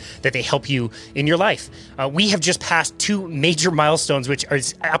hope that they help you in your life. We have just passed 2 major milestones, which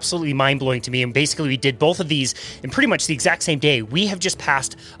is absolutely mind-blowing to me. And basically, we did both of these in pretty much the exact same day. We have just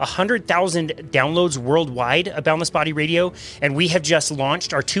passed 100,000 downloads worldwide of Boundless Body Radio, and we have just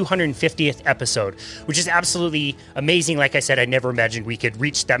launched our 250th episode, which is absolutely amazing. Like I said, I never imagined we could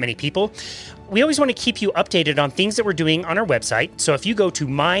reach that many people. we always want to keep you updated on things that we're doing on our website. So if you go to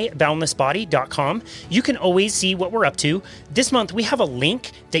myboundlessbody.com, you can always see what we're up to. This month, we have a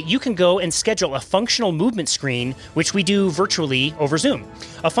link that you can go and schedule a functional movement screen, which we do virtually over Zoom.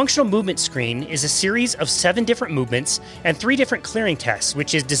 A functional movement screen is a series of 7 different movements and 3 different clearing tests,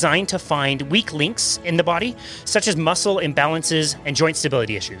 which is designed to find weak links in the body, such as muscle imbalances and joint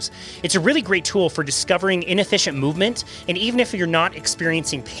stability issues. It's a really great tool for discovering inefficient movement, and even if you're not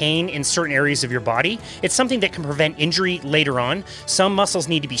experiencing pain in certain areas of your body, it's something that can prevent injury later on. Some muscles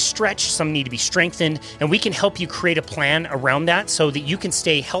need to be stretched, some need to be strengthened, and we can help you create a plan around that so that you can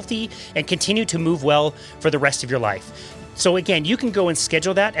stay healthy and continue to move well for the rest of your life. So again, you can go and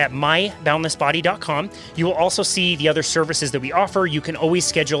schedule that at myboundlessbody.com. You will also see the other services that we offer. You can always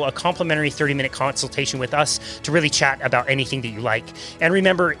schedule a complimentary 30-minute consultation with us to really chat about anything that you like. And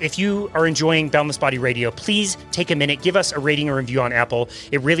remember, if you are enjoying Boundless Body Radio, please take a minute, give us a rating or review on Apple.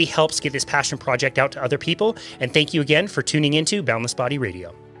 It really helps get this passion project out to other people. And thank you again for tuning into Boundless Body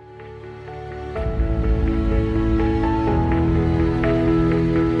Radio.